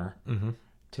corner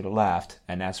to the left,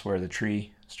 and that's where the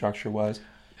tree structure was.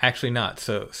 Actually, not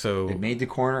so. It made the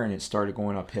corner and it started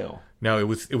going uphill. No, it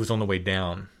was on the way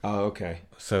down. Oh, okay.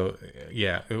 So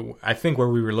yeah, I think where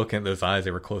we were looking at those eyes,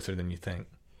 they were closer than you think.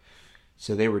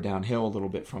 So they were downhill a little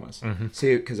bit from us.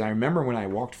 See, because I remember when I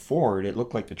walked forward, it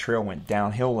looked like the trail went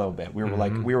downhill a little bit. We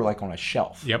were like on a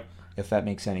shelf. Yep. If that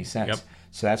makes any sense. Yep.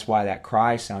 So that's why that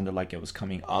cry sounded like it was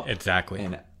coming up. Exactly.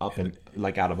 And up and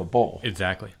like out of a bowl.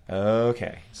 Exactly.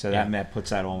 Okay. So that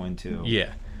puts that all into.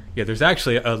 Yeah. Yeah, there's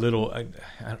actually a little, I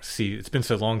don't see, it's been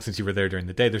so long since you were there during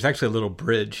the day. There's actually a little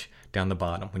bridge down the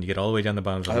bottom. When you get all the way down the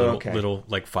bottom, there's a little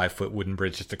like 5-foot wooden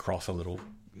bridge just across a little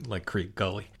like creek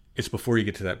gully. It's before you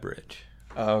get to that bridge.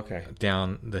 Oh, okay.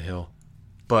 Down the hill.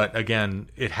 But again,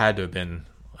 it had to have been,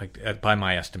 like, by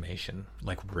my estimation,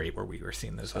 like right where we were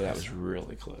seeing those eyes. That was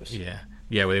really close. Yeah.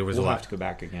 Yeah, well, there was a lot. We'll have to go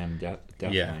back again,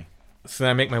 definitely. Yeah. So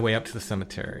then I make my way up to the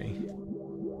cemetery.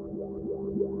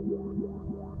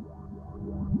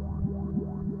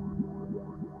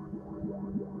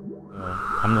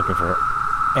 I'm looking for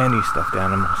any stuffed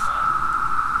animals.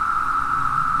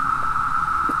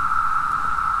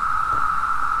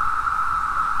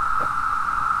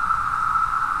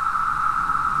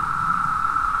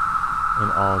 In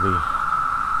all the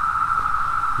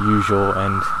usual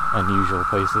and unusual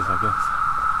places, I guess.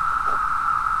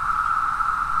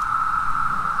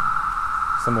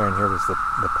 Somewhere in here was the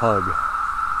pug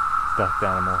stuffed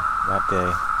animal that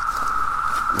day.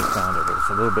 We found it. It was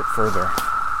a little bit further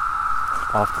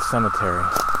off the cemetery,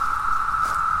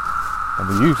 and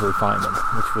we usually find them,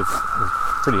 which was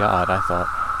pretty odd, I thought,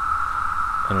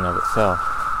 in and of itself.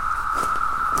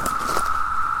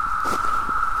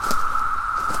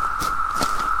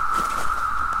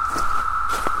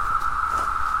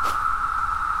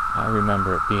 I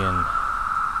remember it being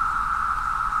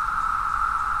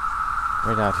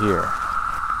right out here.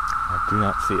 I do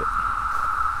not see it.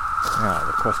 Now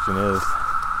the question is,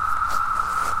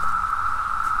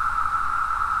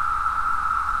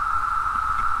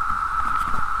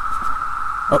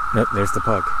 oh, no, there's the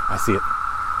pug. I see it.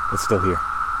 It's still here.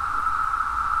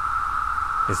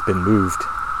 It's been moved,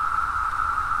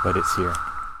 but it's here.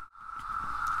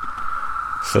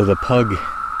 So the pug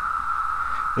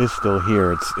is still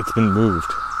here. It's been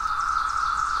moved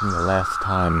from the last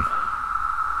time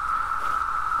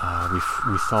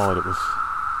we saw it. It was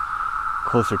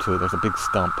closer to it. There's a big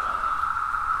stump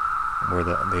where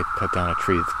they cut down a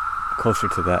tree. It's closer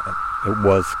to that. It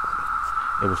was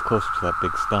closer to that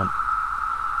big stump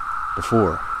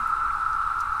before,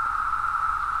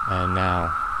 and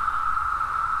now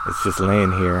it's just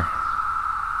laying here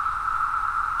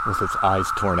with its eyes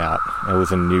torn out. It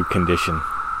was in new condition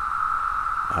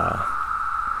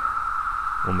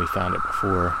when we found it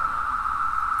before,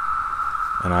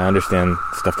 and I understand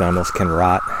stuffed animals can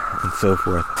rot and so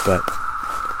forth, but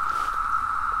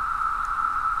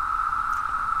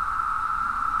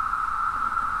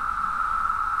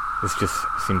this just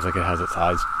seems like it has its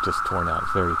eyes just torn out.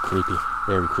 It's very creepy.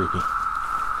 Very creepy.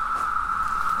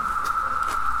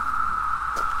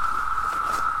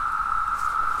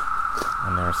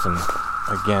 And there are some,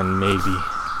 again, maybe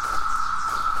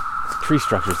tree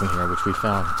structures in here, which we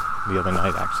found the other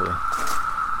night, actually,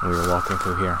 when we were walking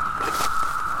through here.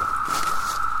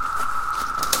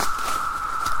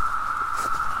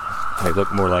 They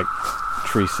look more like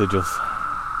tree sigils.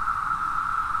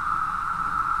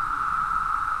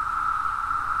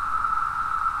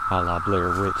 A la Blair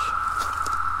Witch.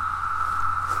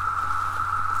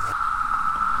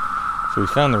 So we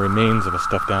found the remains of a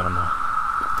stuffed animal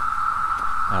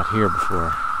out here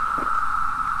before.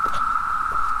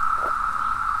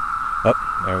 Oh,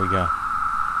 there we go.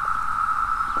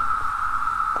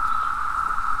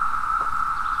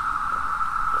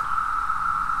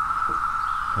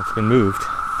 It's been moved.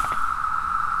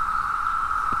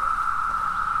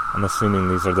 I'm assuming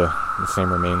these are the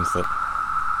same remains that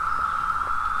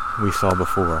we saw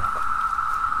before.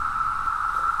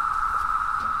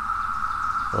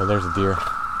 Well, there's a deer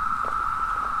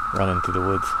running through the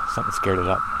woods. Something scared it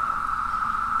up.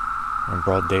 In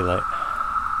broad daylight.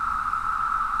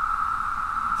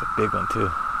 It's a big one too.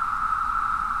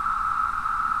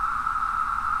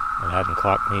 It hadn't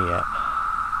clocked me yet.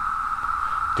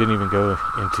 Didn't even go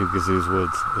into Gazoo's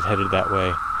woods. It headed that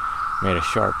way, made a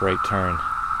sharp right turn,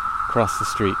 crossed the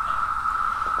street,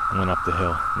 and went up the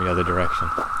hill in the other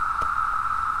direction.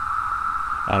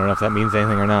 I don't know if that means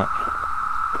anything or not.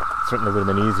 It certainly would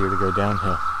have been easier to go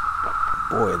downhill.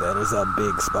 Boy, that is a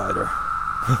big spider.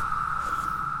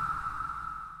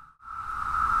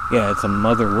 Yeah, it's a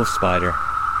mother wolf spider.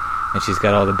 And she's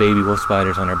got all the baby wolf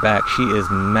spiders on her back. She is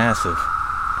massive.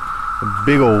 A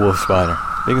big old wolf spider.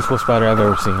 Biggest wolf spider I've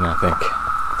ever seen, I think.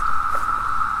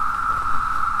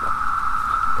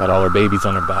 Got all her babies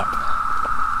on her back.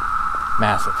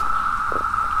 Massive.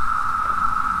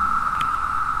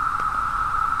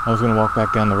 I was going to walk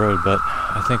back down the road, but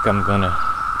I think I'm going to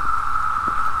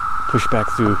push back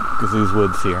through Gazoo's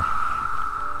woods here.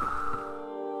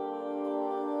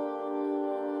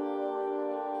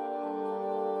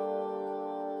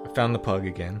 I found the pug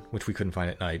again, which we couldn't find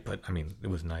at night, but I mean, it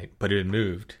was night, but it had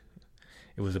moved.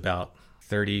 It was about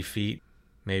 30 feet,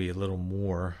 maybe a little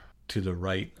more to the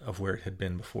right of where it had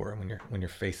been before when you're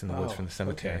facing the woods from the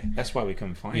cemetery. Okay. That's why we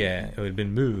couldn't find it. Yeah, it had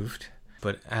been moved,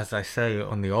 but as I say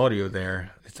on the audio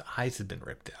there, its eyes had been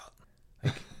ripped out.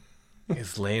 Like,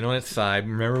 it's laying on its side.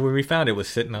 Remember when we found it was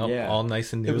sitting up all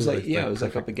nice and new? It was like, it was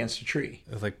like up against a tree.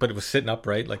 It was like, but it was sitting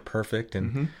upright, like perfect,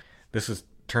 and this was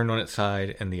turned on its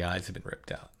side, and the eyes had been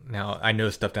ripped out. Now, I know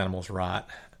stuffed animals rot.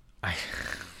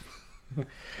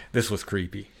 This was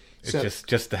creepy. It's So,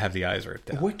 just to have the eyes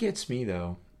ripped out. What gets me,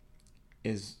 though,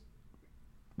 is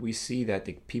we see that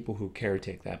the people who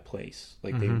caretake that place,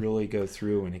 like they really go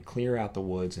through and they clear out the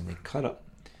woods and they cut up.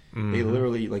 They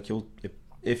literally, like,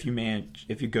 if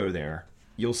you go there,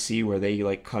 you'll see where they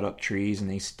like cut up trees and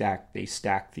they stack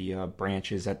the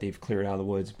branches that they've cleared out of the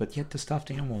woods, but yet the stuffed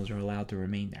animals are allowed to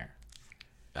remain there.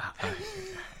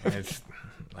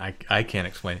 I can't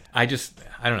explain it. I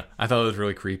don't know. I thought it was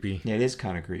really creepy. Yeah, it is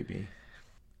kind of creepy.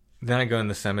 Then I go in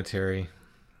the cemetery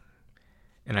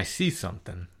and I see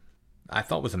something I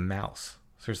thought was a mouse.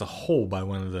 So there's a hole by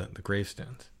one of the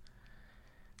gravestones.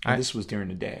 This was during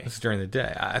the day. This is during the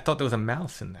day. I thought there was a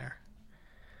mouse in there.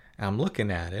 And I'm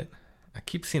looking at it. I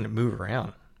keep seeing it move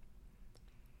around.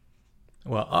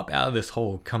 Well, up out of this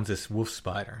hole comes this wolf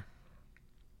spider.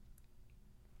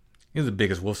 It was the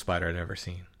biggest wolf spider I'd ever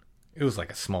seen. It was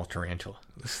like a small tarantula.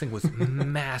 This thing was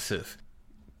massive.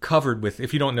 Covered with,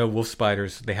 if you don't know wolf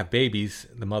spiders, they have babies,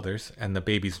 the mothers, and the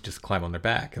babies just climb on their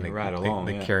back. And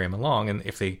they carry them along. And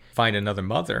if they find another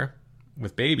mother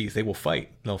with babies, they will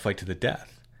fight. They'll fight to the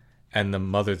death. And the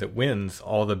mother that wins,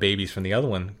 all the babies from the other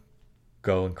one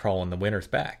go and crawl on the winner's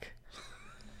back.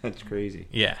 That's crazy.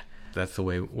 Yeah. That's the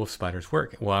way wolf spiders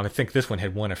work. Well, I think this one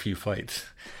had won a few fights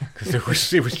because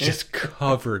it was just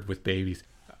covered with babies.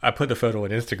 I put the photo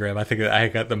on Instagram. I think I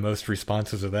got the most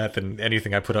responses of that than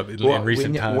anything I put up in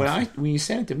recent times. When you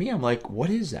sent it to me, I'm like,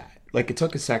 what is that? Like, it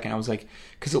took a second. I was like,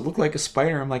 because it looked like a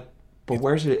spider. I'm like, but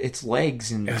where's its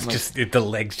legs? And it's just the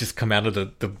legs just come out of out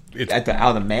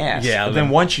of the mask. Yeah. But then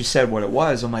once you said what it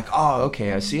was, I'm like, oh,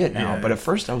 okay, I see it now. Yeah. But at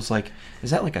first I was like, is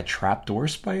that like a trapdoor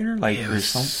spider? Like, it was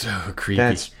so creepy.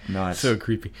 That's nuts. So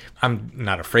creepy. I'm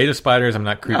not afraid of spiders. I'm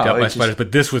not creeped out by spiders.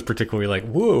 But this was particularly like,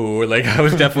 whoa! Like, I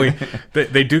was definitely.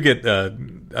 They do get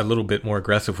a little bit more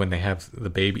aggressive when they have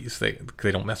the babies. They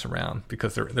don't mess around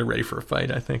because they're ready for a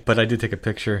fight, I think. But I did take a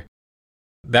picture.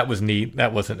 That was neat.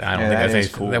 That wasn't. I don't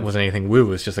think cool. That wasn't anything woo. It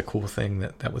was just a cool thing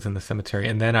that was in the cemetery.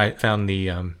 And then I found the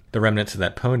remnants of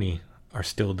that pony are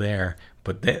still there,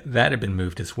 but that had been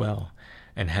moved as well,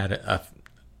 and had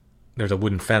there's a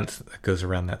wooden fence that goes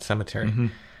around that cemetery.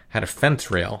 Had a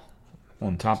fence rail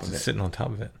on top of it. Sitting on top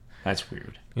of it. That's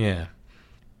weird. Yeah.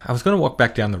 I was going to walk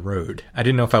back down the road. I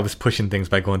didn't know if I was pushing things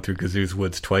by going through Gazoo's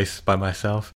Woods twice by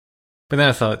myself. But then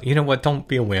I thought, you know what? Don't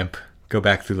be a wimp. Go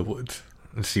back through the woods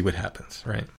and see what happens,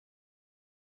 right?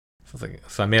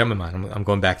 So I made up my mind. I'm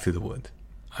going back through the woods.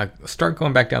 I start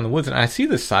going back down the woods, and I see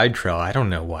the side trail. I don't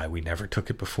know why we never took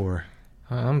it before.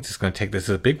 I'm just going to take this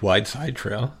as a big, wide side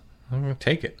trail. I'm going to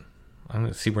take it. I'm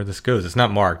going to see where this goes. It's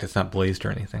not marked. It's not blazed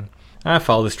or anything. I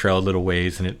follow this trail a little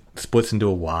ways, and it splits into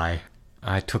a Y.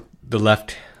 I took the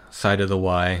left side of the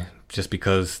Y just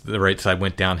because the right side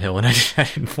went downhill, and I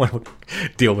didn't want to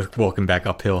deal with walking back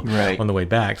uphill on the way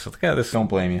back. So I was like, this. Don't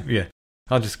blame you. Yeah.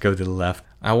 I'll just go to the left.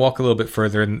 I walk a little bit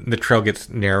further, and the trail gets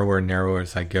narrower and narrower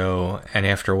as I go. And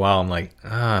after a while, I'm like,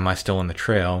 am I still on the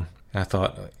trail? And I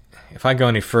thought, if I go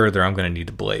any further, I'm going to need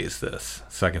to blaze this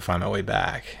so I can find my way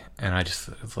back. And it's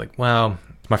like, well,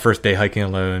 it's my first day hiking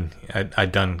alone.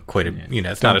 I'd done quite a,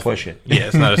 it's not push it. Yeah,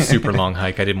 it's not a super long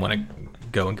hike. I didn't want to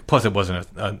go. And plus, it wasn't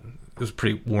it was a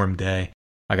pretty warm day.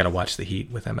 I got to watch the heat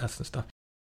with MS and stuff.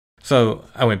 So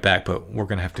I went back, but we're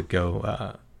going to have to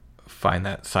go find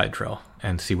that side trail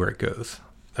and see where it goes.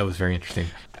 That was very interesting.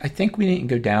 I think we didn't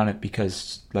go down it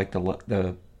because, like,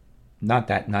 the not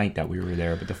that night that we were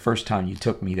there, but the first time you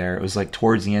took me there, it was like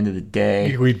towards the end of the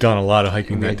day. We'd done a lot of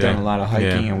hiking that day. We'd done a lot of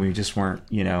hiking, and we just weren't,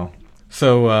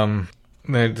 So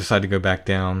I decided to go back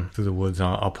down through the woods.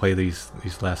 I'll play these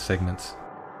last segments.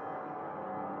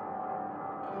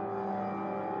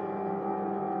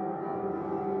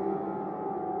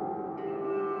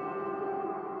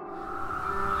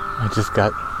 I just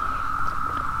got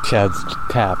Chad's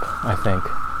tap, I think,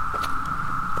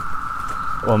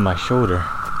 on my shoulder.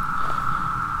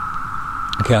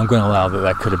 Okay, I'm going to allow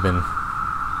that could have been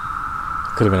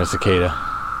a cicada.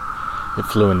 It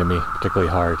flew into me particularly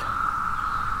hard.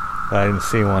 But I didn't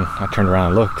see one. I turned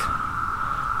around and looked.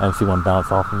 I didn't see one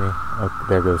bounce off of me. Oh,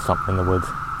 there goes something in the woods.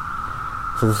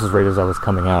 So this is right as I was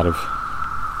coming out of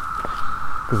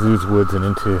Gazoo's Woods and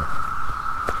into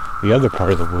the other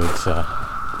part of the woods.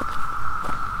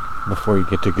 Before you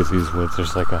get to Gazoo's Woods,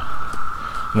 there's like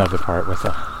another part with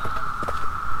a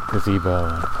gazebo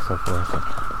and so forth.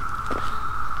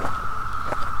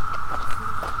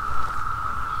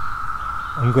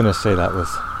 I'm going to say that was...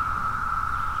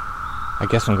 I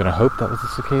guess I'm going to hope that was a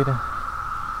cicada.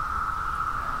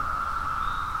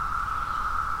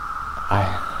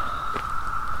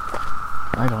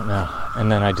 I don't know.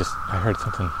 And then I heard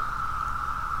something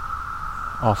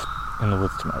off in the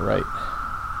woods to my right.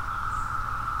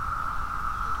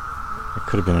 It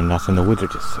could have been nothing. The woods are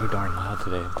just so darn loud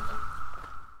today.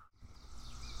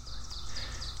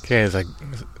 Okay, as I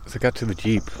got to the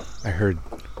Jeep, I heard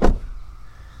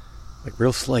like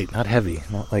real slight, not heavy,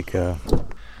 not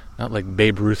like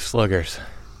Babe Ruth sluggers,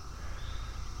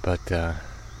 but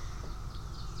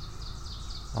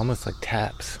almost like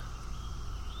taps.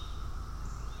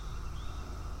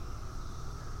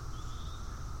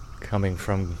 Coming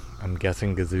from, I'm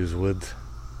guessing, Gazoo's Woods,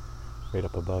 right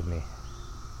up above me.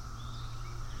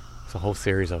 It's a whole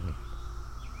series of them.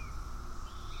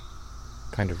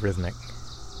 Kind of rhythmic.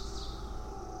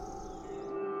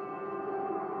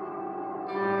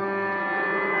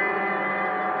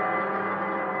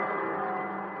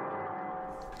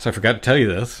 So I forgot to tell you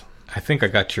this. I think I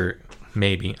got your...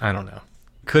 Maybe. I don't know.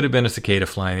 Could have been a cicada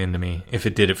flying into me. If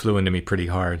it did, it flew into me pretty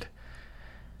hard.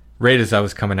 Right as I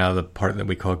was coming out of the part that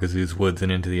we call Gazoo's Woods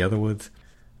and into the other woods,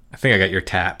 I think I got your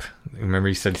tap. Remember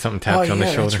you said something tapped you on the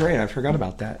shoulder? That's right. I forgot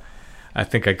about that. I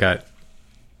think I got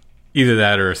either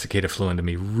that or a cicada flew into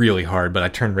me really hard, but I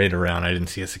turned right around. I didn't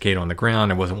see a cicada on the ground.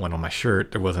 There wasn't one on my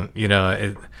shirt. There wasn't,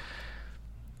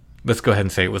 let's go ahead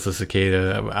and say it was a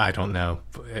cicada. I don't know.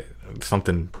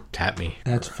 Something tapped me.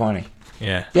 That's funny.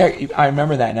 Yeah. Yeah, I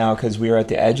remember that now because we were at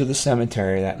the edge of the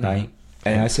cemetery that night.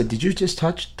 And I said, "Did you just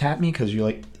tap me?" Because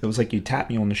it was like you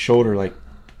tapped me on the shoulder, like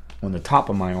on the top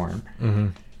of my arm. Mm-hmm.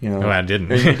 No, I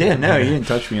didn't. You didn't. No, you didn't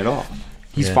touch me at all.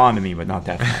 He's fond of me, but not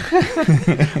that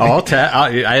fond. I'll tap.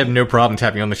 I have no problem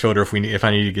tapping on the shoulder if I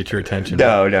need to get your attention.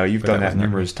 No, you've done that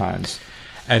numerous times.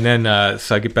 And then,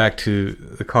 so I get back to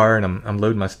the car and I'm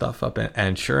loading my stuff up,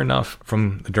 and sure enough,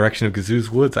 from the direction of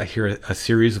Gazoo's Woods, I hear a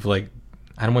series of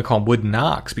I don't want to call them wooden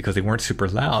knocks because they weren't super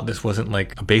loud. This wasn't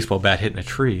like a baseball bat hitting a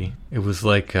tree. It was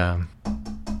like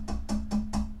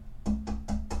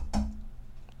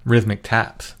rhythmic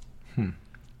taps.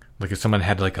 Like if someone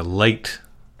had like a light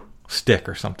stick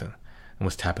or something and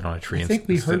was tapping on a tree. I think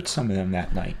we heard some of them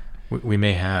that night. We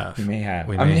may have.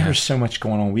 There's so much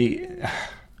going on. We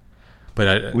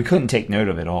couldn't take note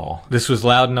of it all. This was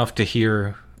loud enough to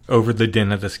hear over the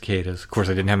din of the cicadas. Of course,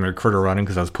 I didn't have my recorder running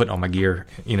because I was putting all my gear,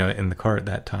 in the car at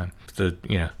that time. So,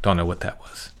 don't know what that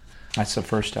was. That's the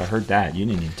first I heard that. You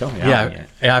didn't even tell me. Yeah,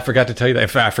 I forgot to tell you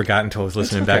that. I forgot until I was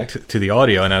listening back to the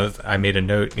audio, and I made a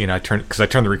note. I turned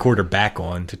the recorder back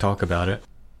on to talk about it.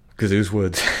 Gazoo's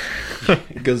Woods.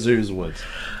 Gazoo's Woods.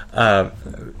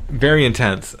 Very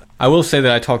intense. I will say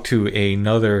that I talked to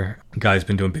another guy who's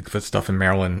been doing Bigfoot stuff in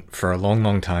Maryland for a long,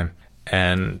 long time,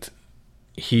 and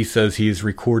he says he's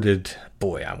recorded,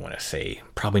 I want to say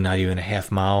probably not even a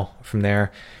half mile from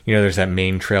there. There's that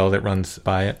main trail that runs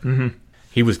by it. Mm-hmm.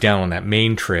 He was down on that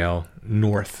main trail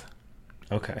north.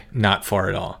 Okay. Not far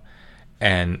at all.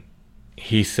 And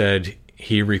he said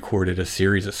he recorded a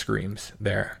series of screams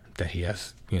there that he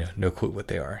has, no clue what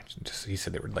they are. He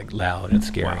said they were like loud and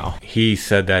scary. Wow. He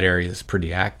said that area is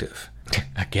pretty active.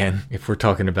 Again, if we're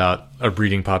talking about a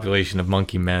breeding population of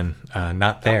monkey men,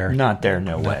 not there. Not there,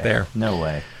 no way. Not there. No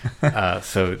way.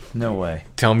 So no way.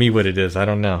 Tell me what it is. I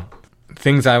don't know.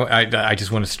 Things I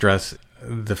just want to stress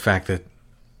the fact that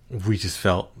we just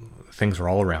felt things were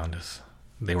all around us.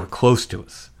 They were close to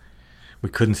us. We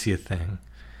couldn't see a thing.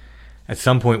 At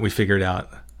some point we figured out,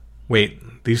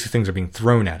 wait, these things are being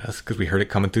thrown at us because we heard it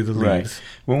coming through the leaves. Right.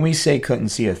 When we say couldn't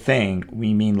see a thing,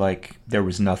 we mean like there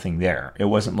was nothing there. It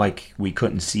wasn't like we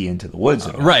couldn't see into the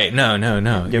woods. Right. No.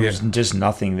 There was just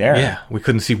nothing there. Yeah. We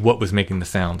couldn't see what was making the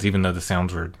sounds, even though the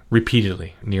sounds were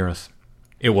repeatedly near us.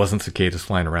 It wasn't cicadas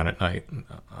flying around at night.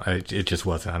 It just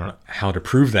wasn't. I don't know how to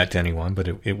prove that to anyone, but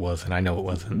it wasn't. I know it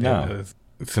wasn't. No.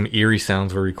 Some eerie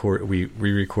sounds we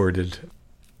recorded.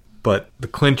 But the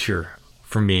clincher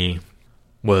for me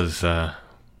was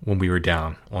when we were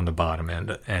down on the bottom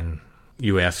end, and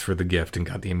you asked for the gift and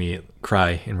got the immediate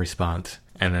cry in response.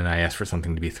 And then I asked for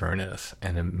something to be thrown at us,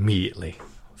 and immediately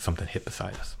something hit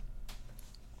beside us.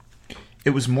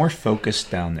 It was more focused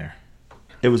down there.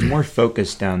 It was more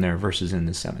focused down there versus in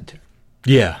the cemetery.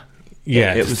 Yeah.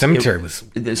 The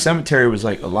cemetery was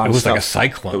like a lot of stuff. It was like a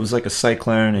cyclone. It was like a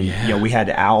cyclone, and we had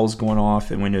owls going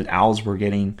off, and when the owls were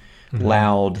getting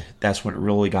loud, that's when it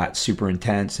really got super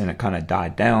intense, and it kind of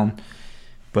died down.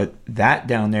 But that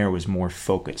down there was more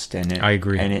focused, and I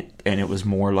agree. And it was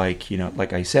more like,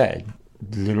 like I said,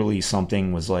 literally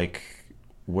something was like,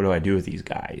 what do I do with these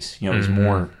guys? It was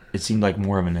more. It seemed like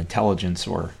more of an intelligence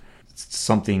or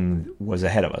something was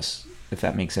ahead of us, if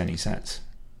that makes any sense.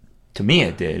 To me,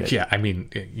 it did. Yeah, I mean,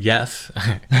 yes.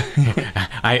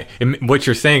 What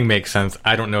you're saying makes sense.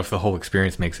 I don't know if the whole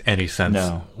experience makes any sense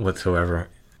whatsoever.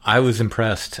 I was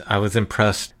impressed.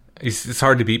 It's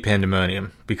hard to beat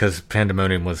Pandemonium because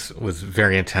Pandemonium was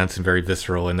very intense and very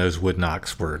visceral, and those wood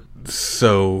knocks were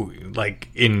so like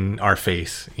in our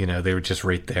face. They were just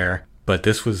right there. But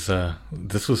this was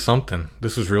something.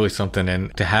 This was really something,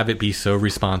 and to have it be so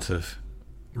responsive,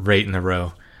 right in a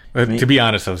row. To be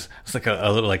honest, I was like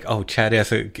a little like, oh, Chad asked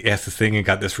this thing and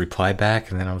got this reply back,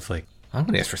 and then I was like, I'm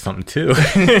gonna ask for something too.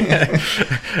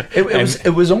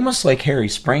 It was almost like Harry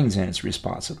Springs in its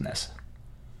responsiveness.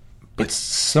 It's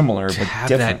similar, but have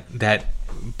different. That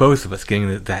both of us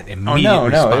getting that immediate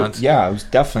response. It was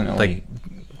definitely like,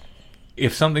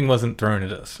 if something wasn't thrown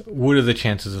at us, what are the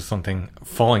chances of something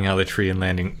falling out of the tree and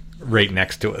landing right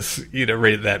next to us?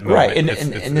 Right at that moment. Right,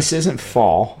 and this isn't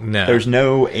fall. No, there's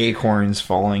no acorns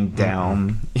falling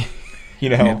down.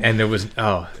 And there was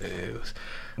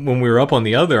when we were up on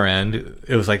the other end,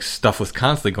 it was like stuff was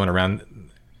constantly going around.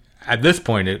 At this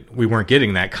point, we weren't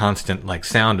getting that constant like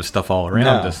sound of stuff all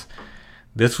around us.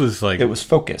 This was like it was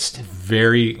focused,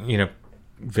 very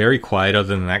very quiet, other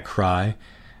than that cry.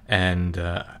 And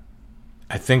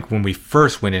I think when we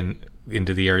first went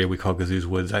into the area we call Gazoo's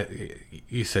Woods,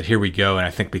 you said, "Here we go," and I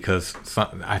think because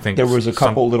there was a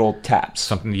couple little taps,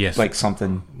 something, yes, like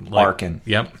something barking.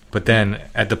 Yep. But then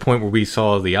at the point where we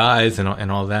saw the eyes and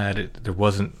all that, there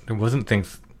wasn't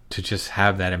things to just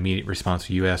have that immediate response.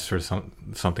 You asked for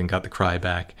something, got the cry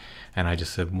back, and I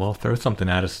just said, "Well, throw something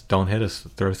at us. Don't hit us.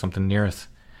 Throw something near us."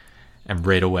 And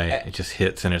right away, it just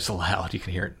hits, and it's loud. You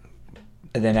can hear it.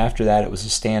 And then after that, it was a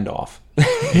standoff.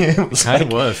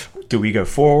 It was. Do we go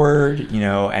forward?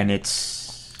 And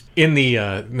it's in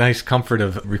the nice comfort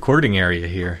of recording area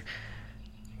here.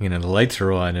 The lights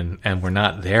are on, and we're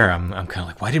not there. I'm kind of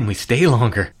like, why didn't we stay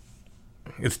longer?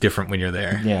 It's different when you're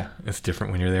there. Yeah, it's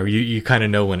different when you're there. You kind of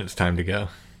know when it's time to go.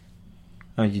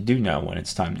 Oh, you do know when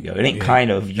it's time to go. It ain't kind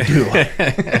of, you do.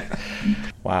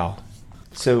 Wow.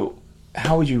 So,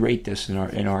 how would you rate this in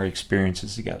our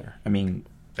experiences together? I mean,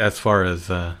 as far as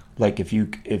like if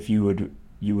you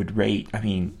would rate. I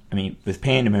mean, with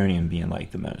Pandemonium being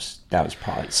like the most, that was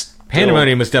probably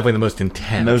Pandemonium was definitely the most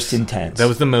intense. Most intense. That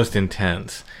was the most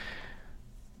intense.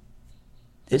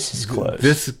 This is close.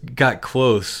 This got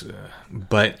close,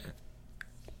 but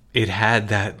it had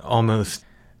that almost.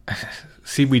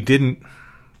 See, we didn't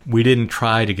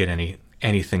try to get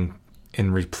anything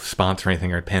in response or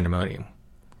anything at Pandemonium.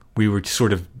 We were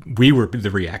the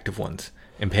reactive ones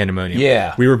in Pandemonium.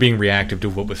 Yeah, we were being reactive to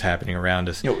what was happening around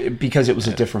us. Because it was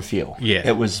a different feel. Yeah,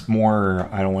 it was more.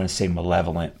 I don't want to say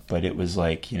malevolent, but it was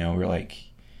like we're like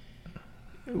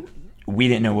we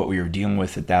didn't know what we were dealing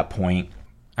with at that point.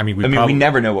 I mean, we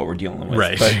never know what we're dealing with,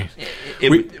 right? But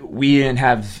we didn't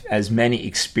have as many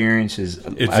experiences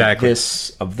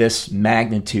of this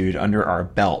magnitude under our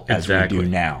belt as we do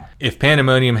now. If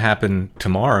Pandemonium happened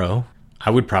tomorrow,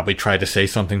 I would probably try to say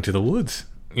something to the woods,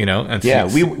 And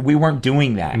we weren't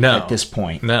doing that at this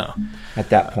point. No, at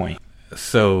that point.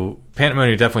 So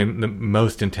Pandemonium definitely the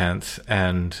most intense,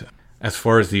 and as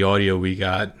far as the audio we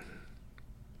got.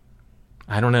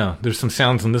 I don't know. There's some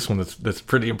sounds in this one that's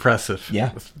pretty impressive.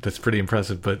 Yeah. That's pretty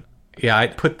impressive. But yeah, I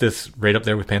put this right up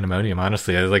there with Pandemonium,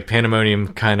 honestly. I like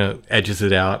Pandemonium kind of edges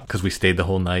it out because we stayed the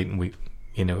whole night and we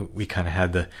kind of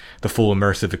had the full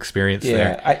immersive experience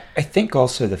there. Yeah, I think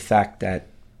also the fact that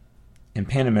in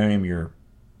Pandemonium you're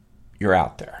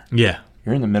out there. Yeah.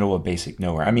 You're in the middle of basic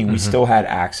nowhere. I mean, we still had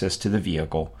access to the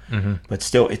vehicle, but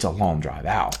still it's a long drive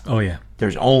out. Oh, yeah.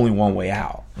 There's only one way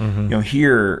out.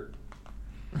 Here...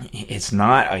 it's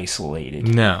not isolated.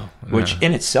 No. Which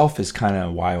in itself is kind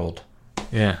of wild.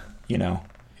 Yeah. Yeah.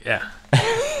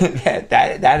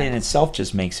 that in itself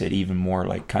just makes it even more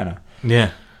like kind of...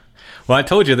 Yeah. Well, I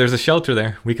told you there's a shelter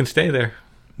there. We can stay there.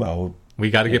 Well... we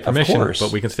got to get permission,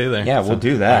 but we can stay there. Yeah, we'll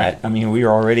do that. Right. I mean,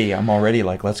 I'm already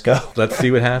like, let's go. Let's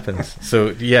see what happens.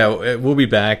 So, yeah, we'll be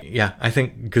back. Yeah, I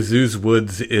think Gazoo's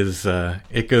Woods is,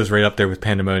 it goes right up there with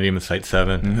Pandemonium and Site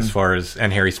 7 as far as,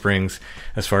 and Harry Springs,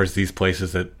 as far as these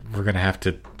places that we're going to have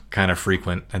to kind of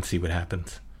frequent and see what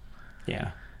happens.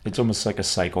 Yeah. It's almost like a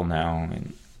cycle now.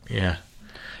 Yeah.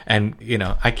 And,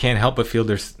 I can't help but feel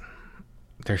there's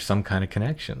some kind of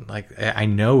connection. Like, I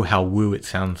know how woo it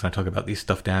sounds when I talk about these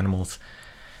stuffed animals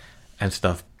and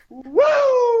stuff.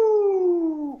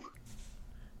 Woo!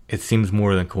 It seems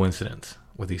more than coincidence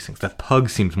with these things. That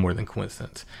pug seems more than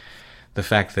coincidence. The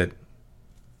fact that,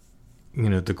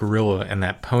 the gorilla and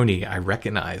that pony I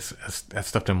recognize as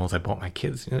stuffed animals I bought my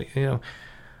kids.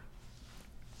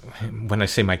 When I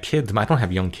say my kids, I don't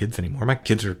have young kids anymore. My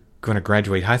kids are going to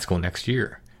graduate high school next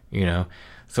year,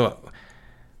 So...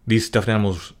 these stuffed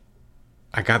animals,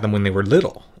 I got them when they were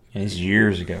little. It's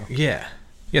years ago. Yeah.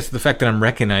 Yes, the fact that I'm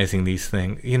recognizing these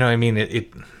things,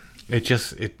 it's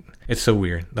so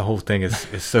weird. The whole thing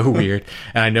is so weird.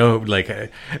 And I know,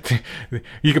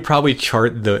 you could probably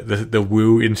chart the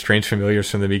woo in Strange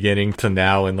Familiars from the beginning to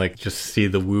now and, just see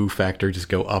the woo factor just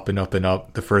go up and up and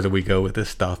up the further we go with this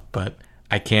stuff. But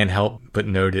I can't help but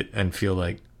note it and feel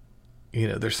like,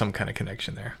 there's some kind of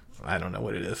connection there. I don't know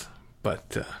what it is,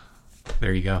 but...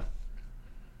 there you go.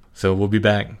 So we'll be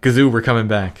back. Gazoo, we're coming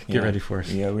back. Get ready for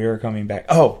us. Yeah, we are coming back.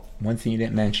 Oh, one thing you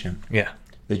didn't mention. Yeah.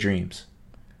 The dreams.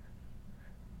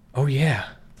 Oh, yeah.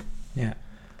 Yeah.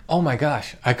 Oh, my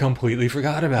gosh. I completely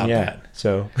forgot about that.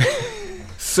 So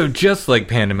so just like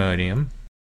Pandemonium,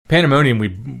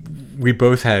 we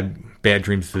both had bad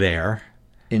dreams there.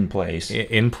 In place.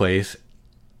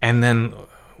 And then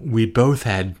we both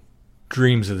had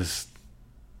dreams of this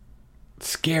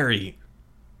scary...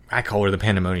 I call her the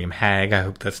Pandemonium Hag. I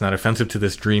hope that's not offensive to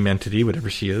this dream entity, whatever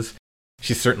she is.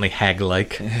 She's certainly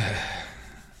hag-like.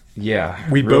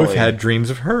 Yeah. We both had dreams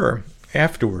of her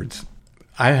afterwards.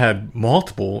 I had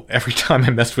multiple every time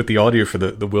I messed with the audio for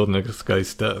the Wilderness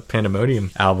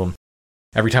Pandemonium album.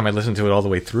 Every time I listen to it all the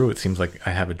way through, it seems like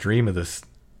I have a dream of this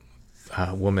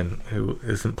woman who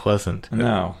isn't pleasant.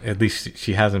 No. At least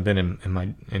she hasn't been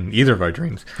in either of our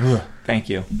dreams. Thank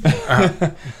you.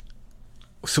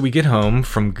 So we get home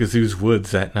from Gazoo's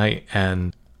Woods that night,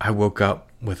 and I woke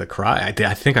up with a cry.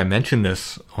 I think I mentioned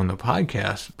this on the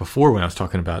podcast before when I was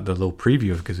talking about the little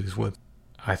preview of Gazoo's Woods.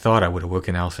 I thought I would have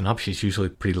woken Allison up. She's usually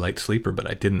a pretty light sleeper, but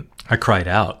I didn't. I cried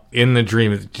out. In the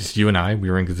dream, it's just you and I.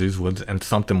 We were in Gazoo's Woods, and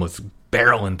something was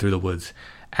barreling through the woods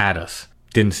at us.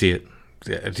 Didn't see it.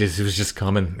 It was just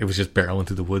coming. It was just barreling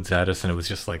through the woods at us, and it was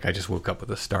just like I just woke up with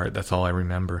a start. That's all I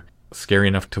remember. Scary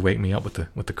enough to wake me up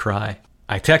with the cry.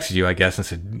 I texted you, I guess, and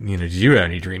said, did you have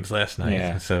any dreams last night?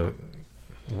 Yeah. So,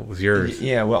 what was yours?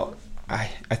 Yeah, well, I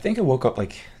think I woke up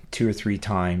 2 or 3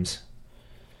 times.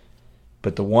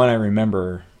 But the one I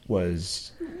remember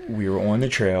was we were on the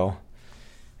trail,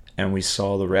 and we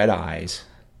saw the red eyes.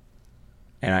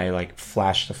 And I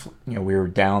flashed we were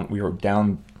down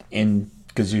in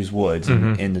Gazoo's Woods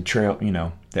in the trail,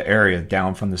 the area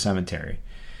down from the cemetery.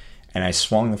 And I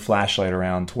swung the flashlight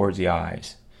around towards the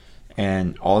eyes.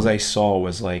 and all I saw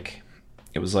was like,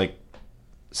 it was like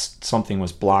something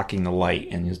was blocking the light,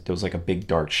 and there was like a big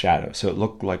dark shadow. So it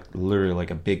looked like literally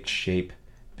like a big shape,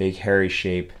 big hairy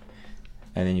shape,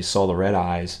 and then you saw the red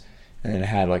eyes, and then it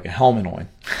had like a helmet on.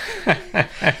 But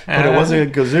it wasn't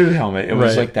a Gazoo helmet. It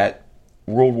was like that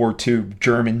World War II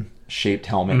German shaped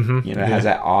helmet. It has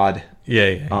that odd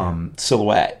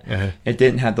silhouette. It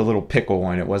didn't have the little pickle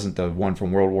one. It wasn't the one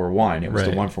from World War I. It was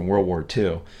the one from World War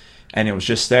II. And it was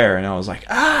just there, and I was like,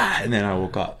 and then I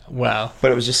woke up. Wow.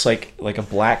 But it was just like a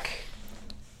black,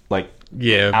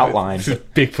 outline.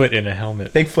 Bigfoot in a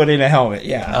helmet. Bigfoot in a helmet,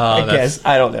 yeah. I guess.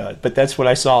 I don't know. But that's what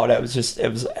I saw. And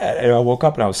I woke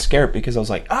up and I was scared because I was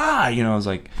like, I was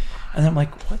like, and I'm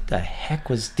like, what the heck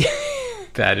was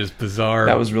that? Is bizarre.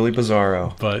 That was really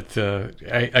bizarro. But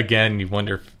again, you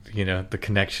wonder if, the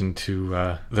connection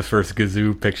to the first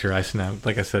Gazoo picture I snapped.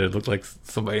 Like I said, it looked like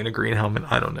somebody in a green helmet.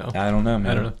 I don't know. I don't know,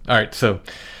 man. I don't know. All right, so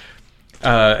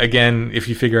again, if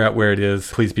you figure out where it is,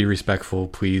 please be respectful.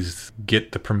 Please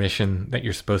get the permission that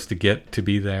you're supposed to get to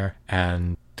be there,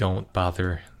 and don't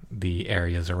bother the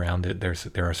areas around it.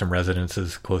 There are some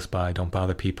residences close by. Don't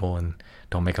bother people, and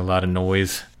don't make a lot of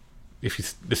noise. If you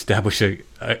establish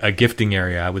a gifting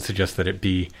area, I would suggest that it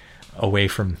be away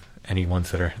from any ones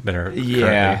that are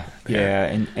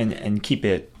and keep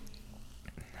it.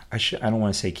 I don't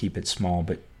want to say keep it small,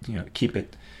 but keep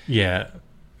it. Yeah,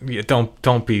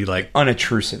 don't be like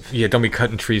unobtrusive. Yeah, don't be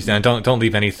cutting trees down. Don't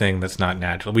leave anything that's not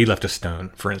natural. We left a stone,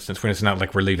 for instance, when it's not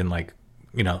like we're leaving like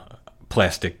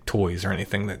plastic toys or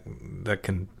anything that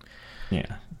can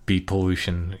be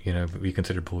pollution, be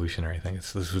considered pollution or anything.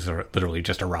 This was literally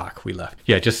just a rock we left.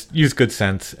 Yeah, just use good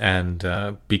sense and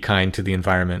be kind to the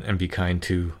environment and be kind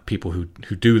to people who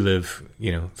do live,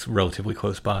 relatively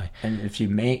close by. And if you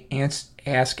may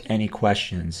ask any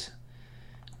questions,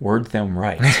 word them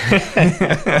right.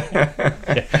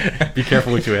 Be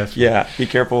careful what you ask. Yeah, be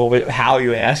careful with how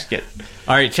you ask it.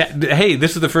 All right, Chad. Hey,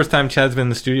 this is the first time Chad's been in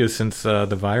the studio since the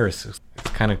virus. It's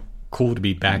kind of cool to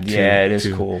be back to. Yeah, it is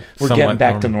cool. We're getting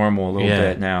back to normal a little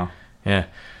bit now. Yeah.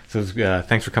 So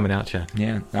thanks for coming out, Chad.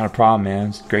 Yeah, not a problem, man.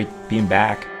 It's great being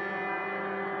back.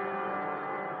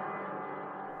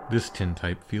 This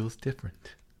tintype feels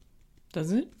different.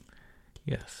 Does it?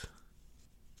 Yes.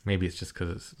 Maybe it's just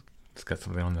because it's got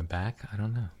something on the back. I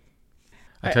don't know.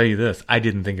 I tell you this, I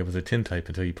didn't think it was a tintype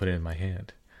until you put it in my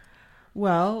hand.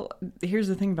 Well, here's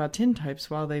the thing about tintypes.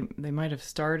 While they might have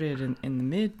started in the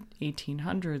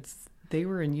mid-1800s, they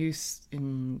were in use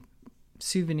in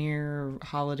souvenir,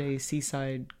 holiday,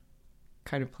 seaside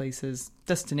kind of places,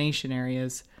 destination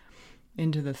areas.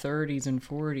 Into the 30s and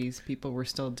 40s, people were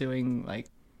still doing like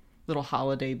little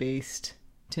holiday-based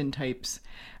tintypes.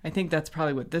 I think that's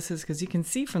probably what this is, because you can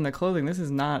see from the clothing, this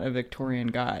is not a Victorian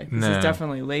guy. This is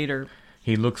definitely later.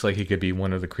 He looks like he could be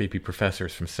one of the creepy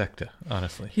professors from Secta,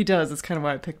 honestly. He does. That's kind of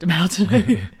why I picked him out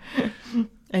today.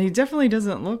 And he definitely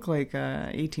doesn't look like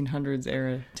a 1800s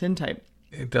era tintype.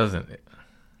 It doesn't.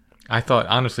 I thought,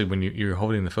 honestly, when you were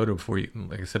holding the photo before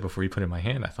like I said, before you put it in my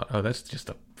hand, I thought, oh, that's just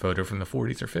a photo from the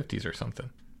 40s or 50s or something.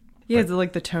 Yeah,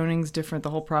 the toning's different. The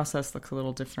whole process looks a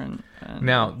little different.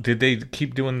 Now, did they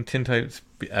keep doing tintypes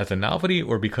as a novelty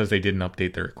or because they didn't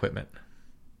update their equipment?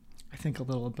 I think a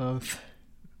little of both.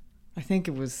 I think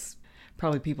it was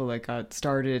probably people that got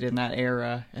started in that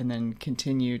era and then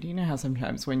continued. You know how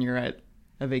sometimes when you're at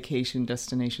a vacation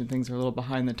destination, things are a little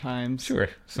behind the times. Sure.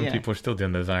 Some people are still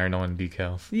doing those iron-on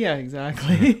decals. Yeah,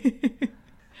 exactly.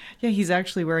 Yeah, he's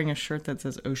actually wearing a shirt that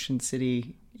says Ocean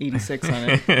City 86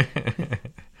 on it.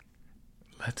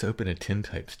 Let's open a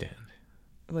tintype stand.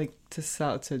 Like to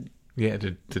sell to... Yeah,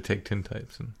 to take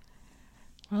tintypes.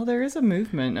 Well, there is a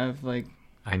movement of like...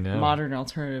 I know. Modern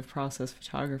alternative process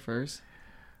photographers.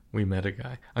 We met a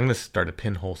guy. I'm going to start a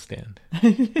pinhole stand.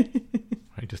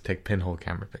 I just take pinhole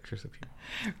camera pictures of people.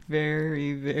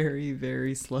 Very, very,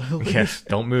 very slowly. Yes,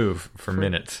 don't move for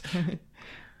minutes.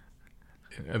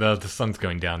 The sun's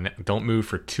going down. Don't move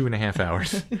for 2.5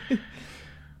 hours.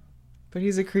 But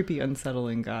he's a creepy,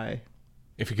 unsettling guy.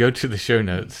 If you go to the show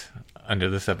notes under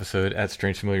this episode at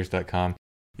strangefamiliars.com,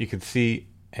 you can see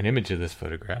an image of this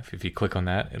photograph. If you click on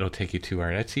that, it'll take you to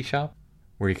our Etsy shop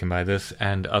where you can buy this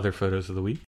and other photos of the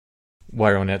week.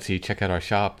 While you're on Etsy, check out our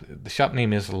shop. The shop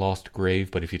name is Lost Grave,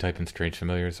 but if you type in Strange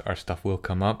Familiars, our stuff will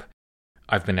come up.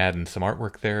 I've been adding some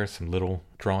artwork there, some little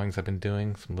drawings I've been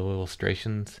doing, some little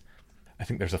illustrations. I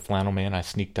think there's a flannel man I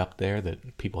sneaked up there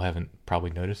that people haven't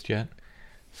probably noticed yet.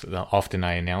 So often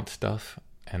I announce stuff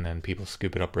and then people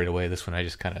scoop it up right away. This one I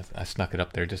just I snuck it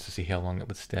up there just to see how long it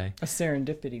would stay. A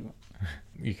serendipity one.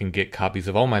 You can get copies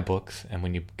of all my books, and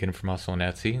when you get them from us on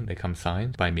Etsy, they come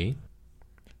signed by me.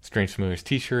 Strange Familiars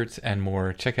t-shirts, and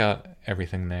more. Check out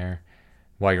everything there.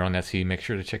 While you're on Etsy, make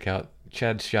sure to check out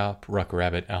Chad's shop, Ruck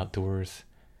Rabbit Outdoors.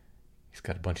 He's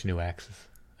got a bunch of new axes,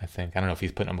 I think. I don't know if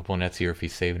he's putting them up on Etsy or if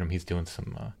he's saving them. He's doing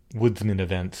some woodsman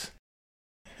events.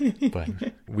 But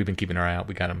we've been keeping our eye out.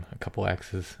 We got him a couple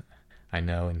axes, I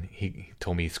know, and he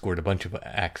told me he scored a bunch of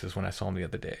axes when I saw him the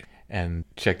other day. And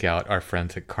check out our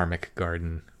friends at Karmic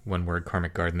Garden. One word,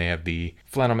 Karmic Garden. They have the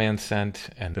Flannel Man scent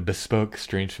and the bespoke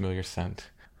Strange Familiar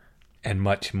scent and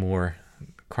much more.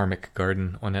 Karmic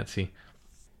Garden on Etsy.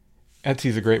 Etsy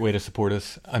is a great way to support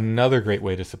us. Another great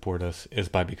way to support us is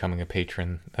by becoming a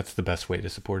patron. That's the best way to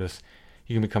support us.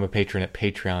 You can become a patron at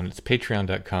Patreon. It's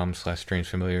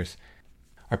patreon.com/strangefamiliars.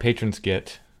 Our patrons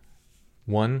get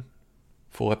 1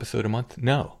 full episode a month?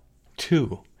 No,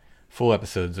 2 full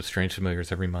episodes of Strange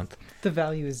Familiars every month. The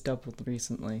value has doubled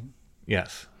recently.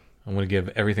 Yes. I want to give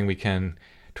everything we can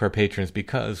to our patrons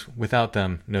because without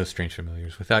them, no Strange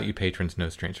Familiars. Without you patrons, no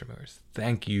Strange Familiars.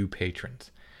 Thank you,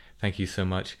 patrons. Thank you so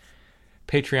much.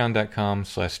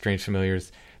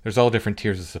 Patreon.com/strangefamiliars. There's all different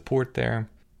tiers of support there.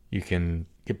 You can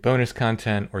get bonus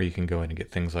content, or you can go in and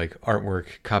get things like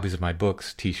artwork, copies of my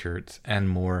books, t-shirts, and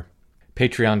more.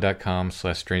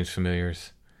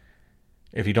 Patreon.com/strangefamiliars.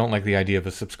 If you don't like the idea of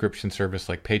a subscription service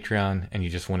like Patreon and you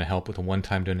just want to help with a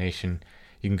one-time donation,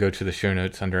 you can go to the show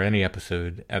notes under any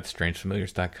episode at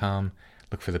strangefamiliars.com.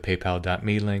 Look for the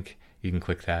paypal.me link. You can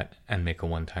click that and make a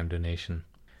one-time donation.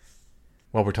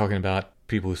 While we're talking about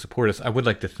people who support us, I would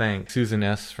like to thank Susan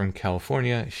S. from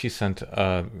California. She sent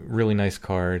a really nice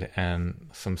card and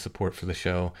some support for the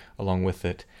show along with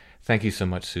it. Thank you so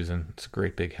much, Susan. It's a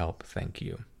great big help. Thank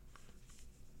you.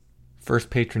 First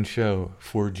patron show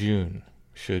for June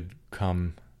should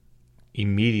come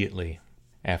immediately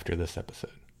after this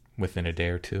episode, within a day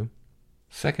or two.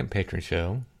 Second patron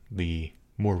show, the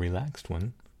more relaxed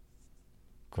one,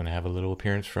 going to have a little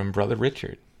appearance from Brother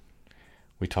Richard.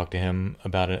 We talked to him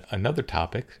about another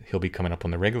topic. He'll be coming up on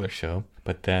the regular show,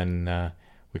 but then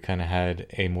we kind of had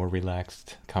a more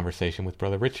relaxed conversation with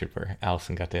Brother Richard where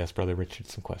Allison got to ask Brother Richard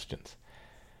some questions.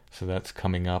 So that's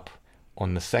coming up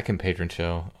on the second patron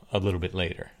show a little bit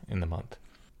later in the month.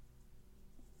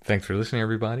 Thanks for listening,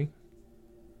 everybody.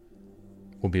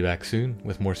 We'll be back soon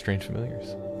with more Strange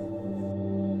Familiars.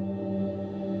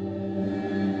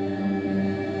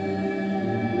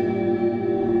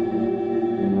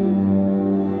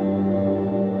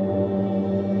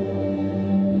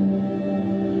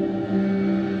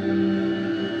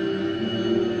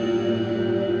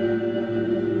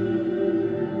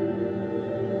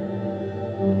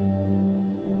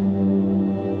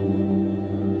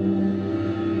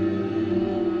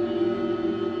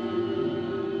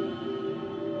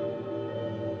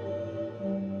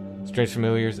 Strange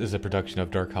Familiars is a production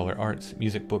of Dark Holler Arts,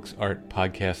 music, books, art,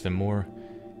 podcasts, and more.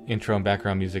 Intro and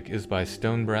background music is by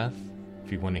Stone Breath.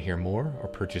 If you want to hear more or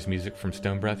purchase music from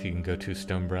Stone Breath, you can go to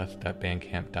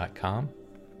stonebreath.bandcamp.com.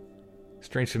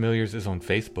 Strange Familiars is on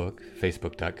Facebook,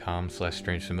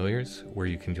 facebook.com/strangefamiliars, where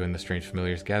you can join the Strange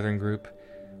Familiars gathering group.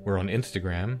 We're on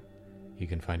Instagram. You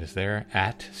can find us there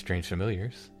at Strange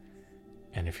Familiars.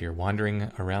 And if you're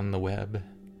wandering around the web,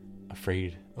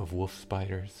 afraid of wolf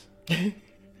spiders,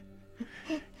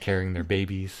 carrying their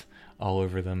babies all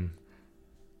over them.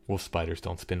 Wolf spiders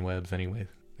don't spin webs anyway.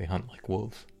 They hunt like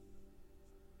wolves.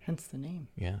 Hence the name.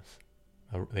 Yes.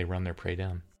 They run their prey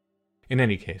down. In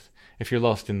any case, if you're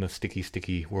lost in the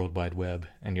sticky World Wide Web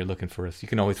and you're looking for us, you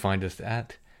can always find us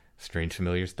at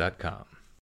strangefamiliars.com.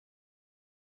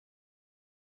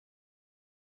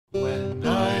 When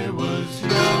I was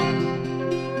young,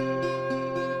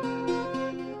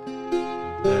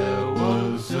 there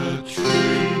was a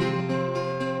tree.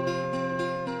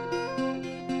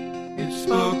 It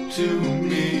spoke to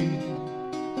me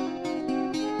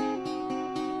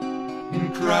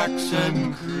in cracks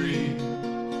and creaks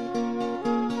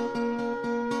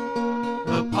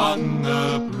upon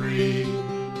the breeze.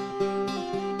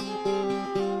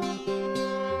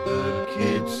 The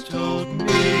kids told me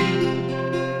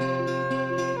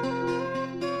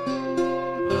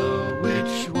a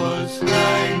witch was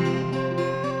hanged,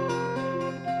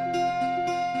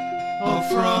 all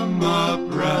from a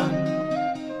branch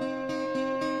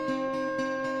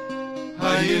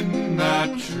high in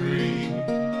that tree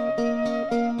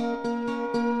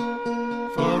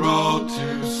for all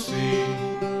to see.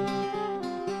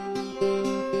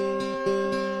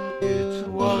 It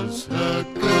was a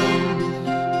ghost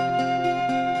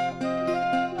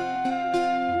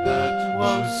that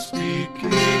was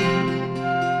speaking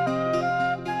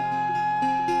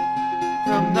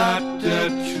from that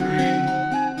dead tree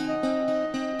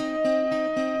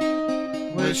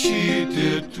where she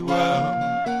did dwell.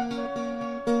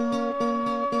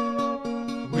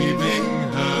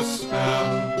 spinning her spell.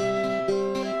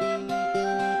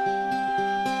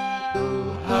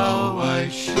 Oh, how I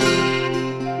should,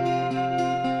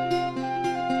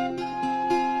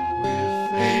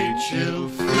 with a chill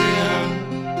fear,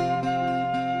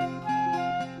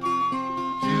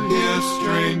 to hear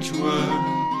strange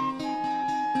words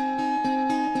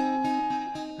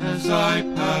as I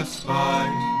pass by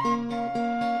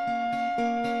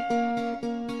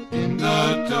in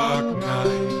the dark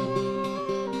night.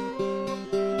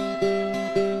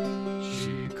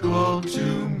 She called to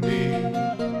me,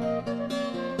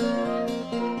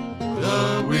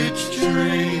 the witch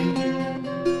tree.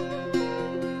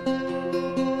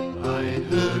 I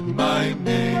heard my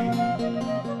name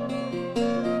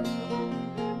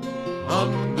on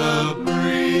the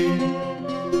breeze.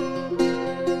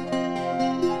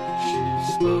 She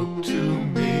spoke to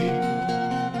me,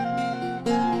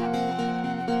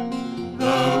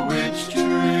 the witch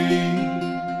tree.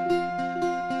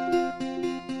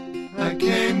 I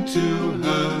came to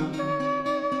her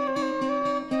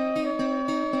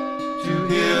to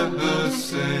hear her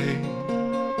say,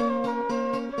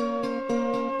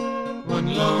 one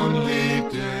lonely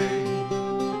day,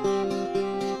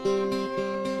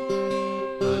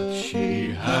 but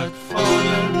she had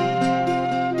fallen,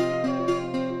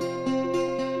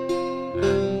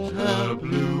 and her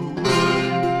blue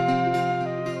wood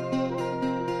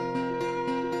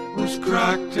was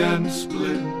cracked and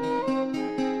split.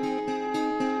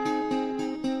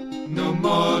 No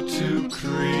more to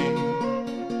creep,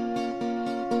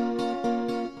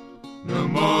 no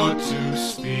more to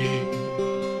speak.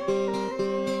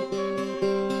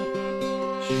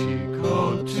 She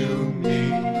called to me,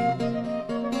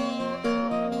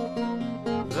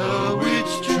 the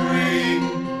witch tree.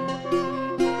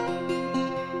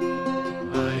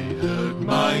 I heard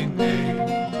my name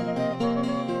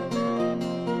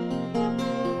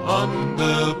on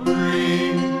the breeze.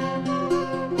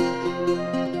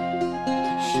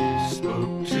 She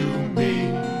spoke to me,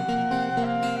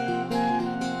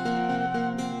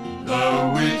 the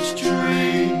witch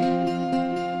tree.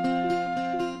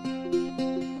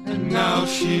 And now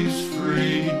she's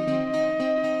free,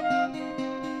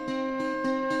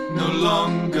 no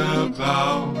longer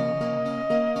bound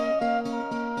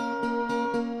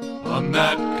on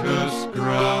that cursed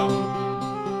ground.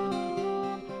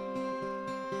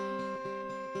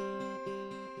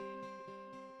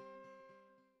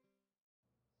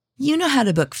 You know how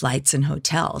to book flights and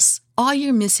hotels. All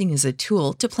you're missing is a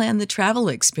tool to plan the travel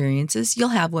experiences you'll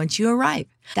have once you arrive.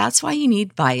 That's why you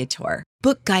need Viator.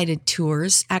 Book guided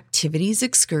tours, activities,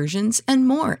 excursions, and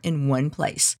more in one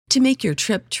place to make your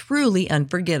trip truly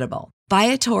unforgettable.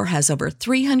 Viator has over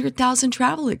 300,000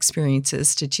 travel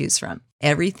experiences to choose from.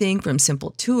 Everything from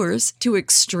simple tours to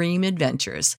extreme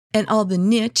adventures and all the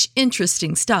niche,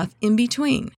 interesting stuff in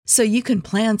between. So you can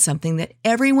plan something that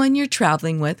everyone you're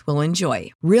traveling with will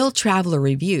enjoy. Real traveler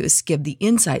reviews give the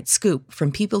inside scoop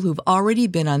from people who've already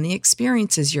been on the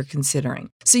experiences you're considering.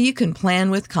 So you can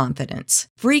plan with confidence.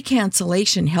 Free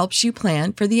cancellation helps you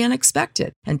plan for the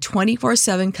unexpected. And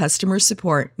 24/7 customer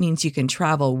support means you can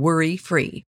travel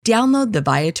worry-free. Download the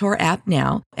Viator app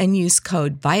now and use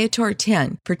code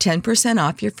Viator10 for 10%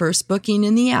 off your first booking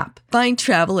in the app. Find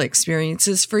travel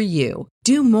experiences for you.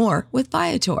 Do more with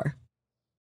Viator.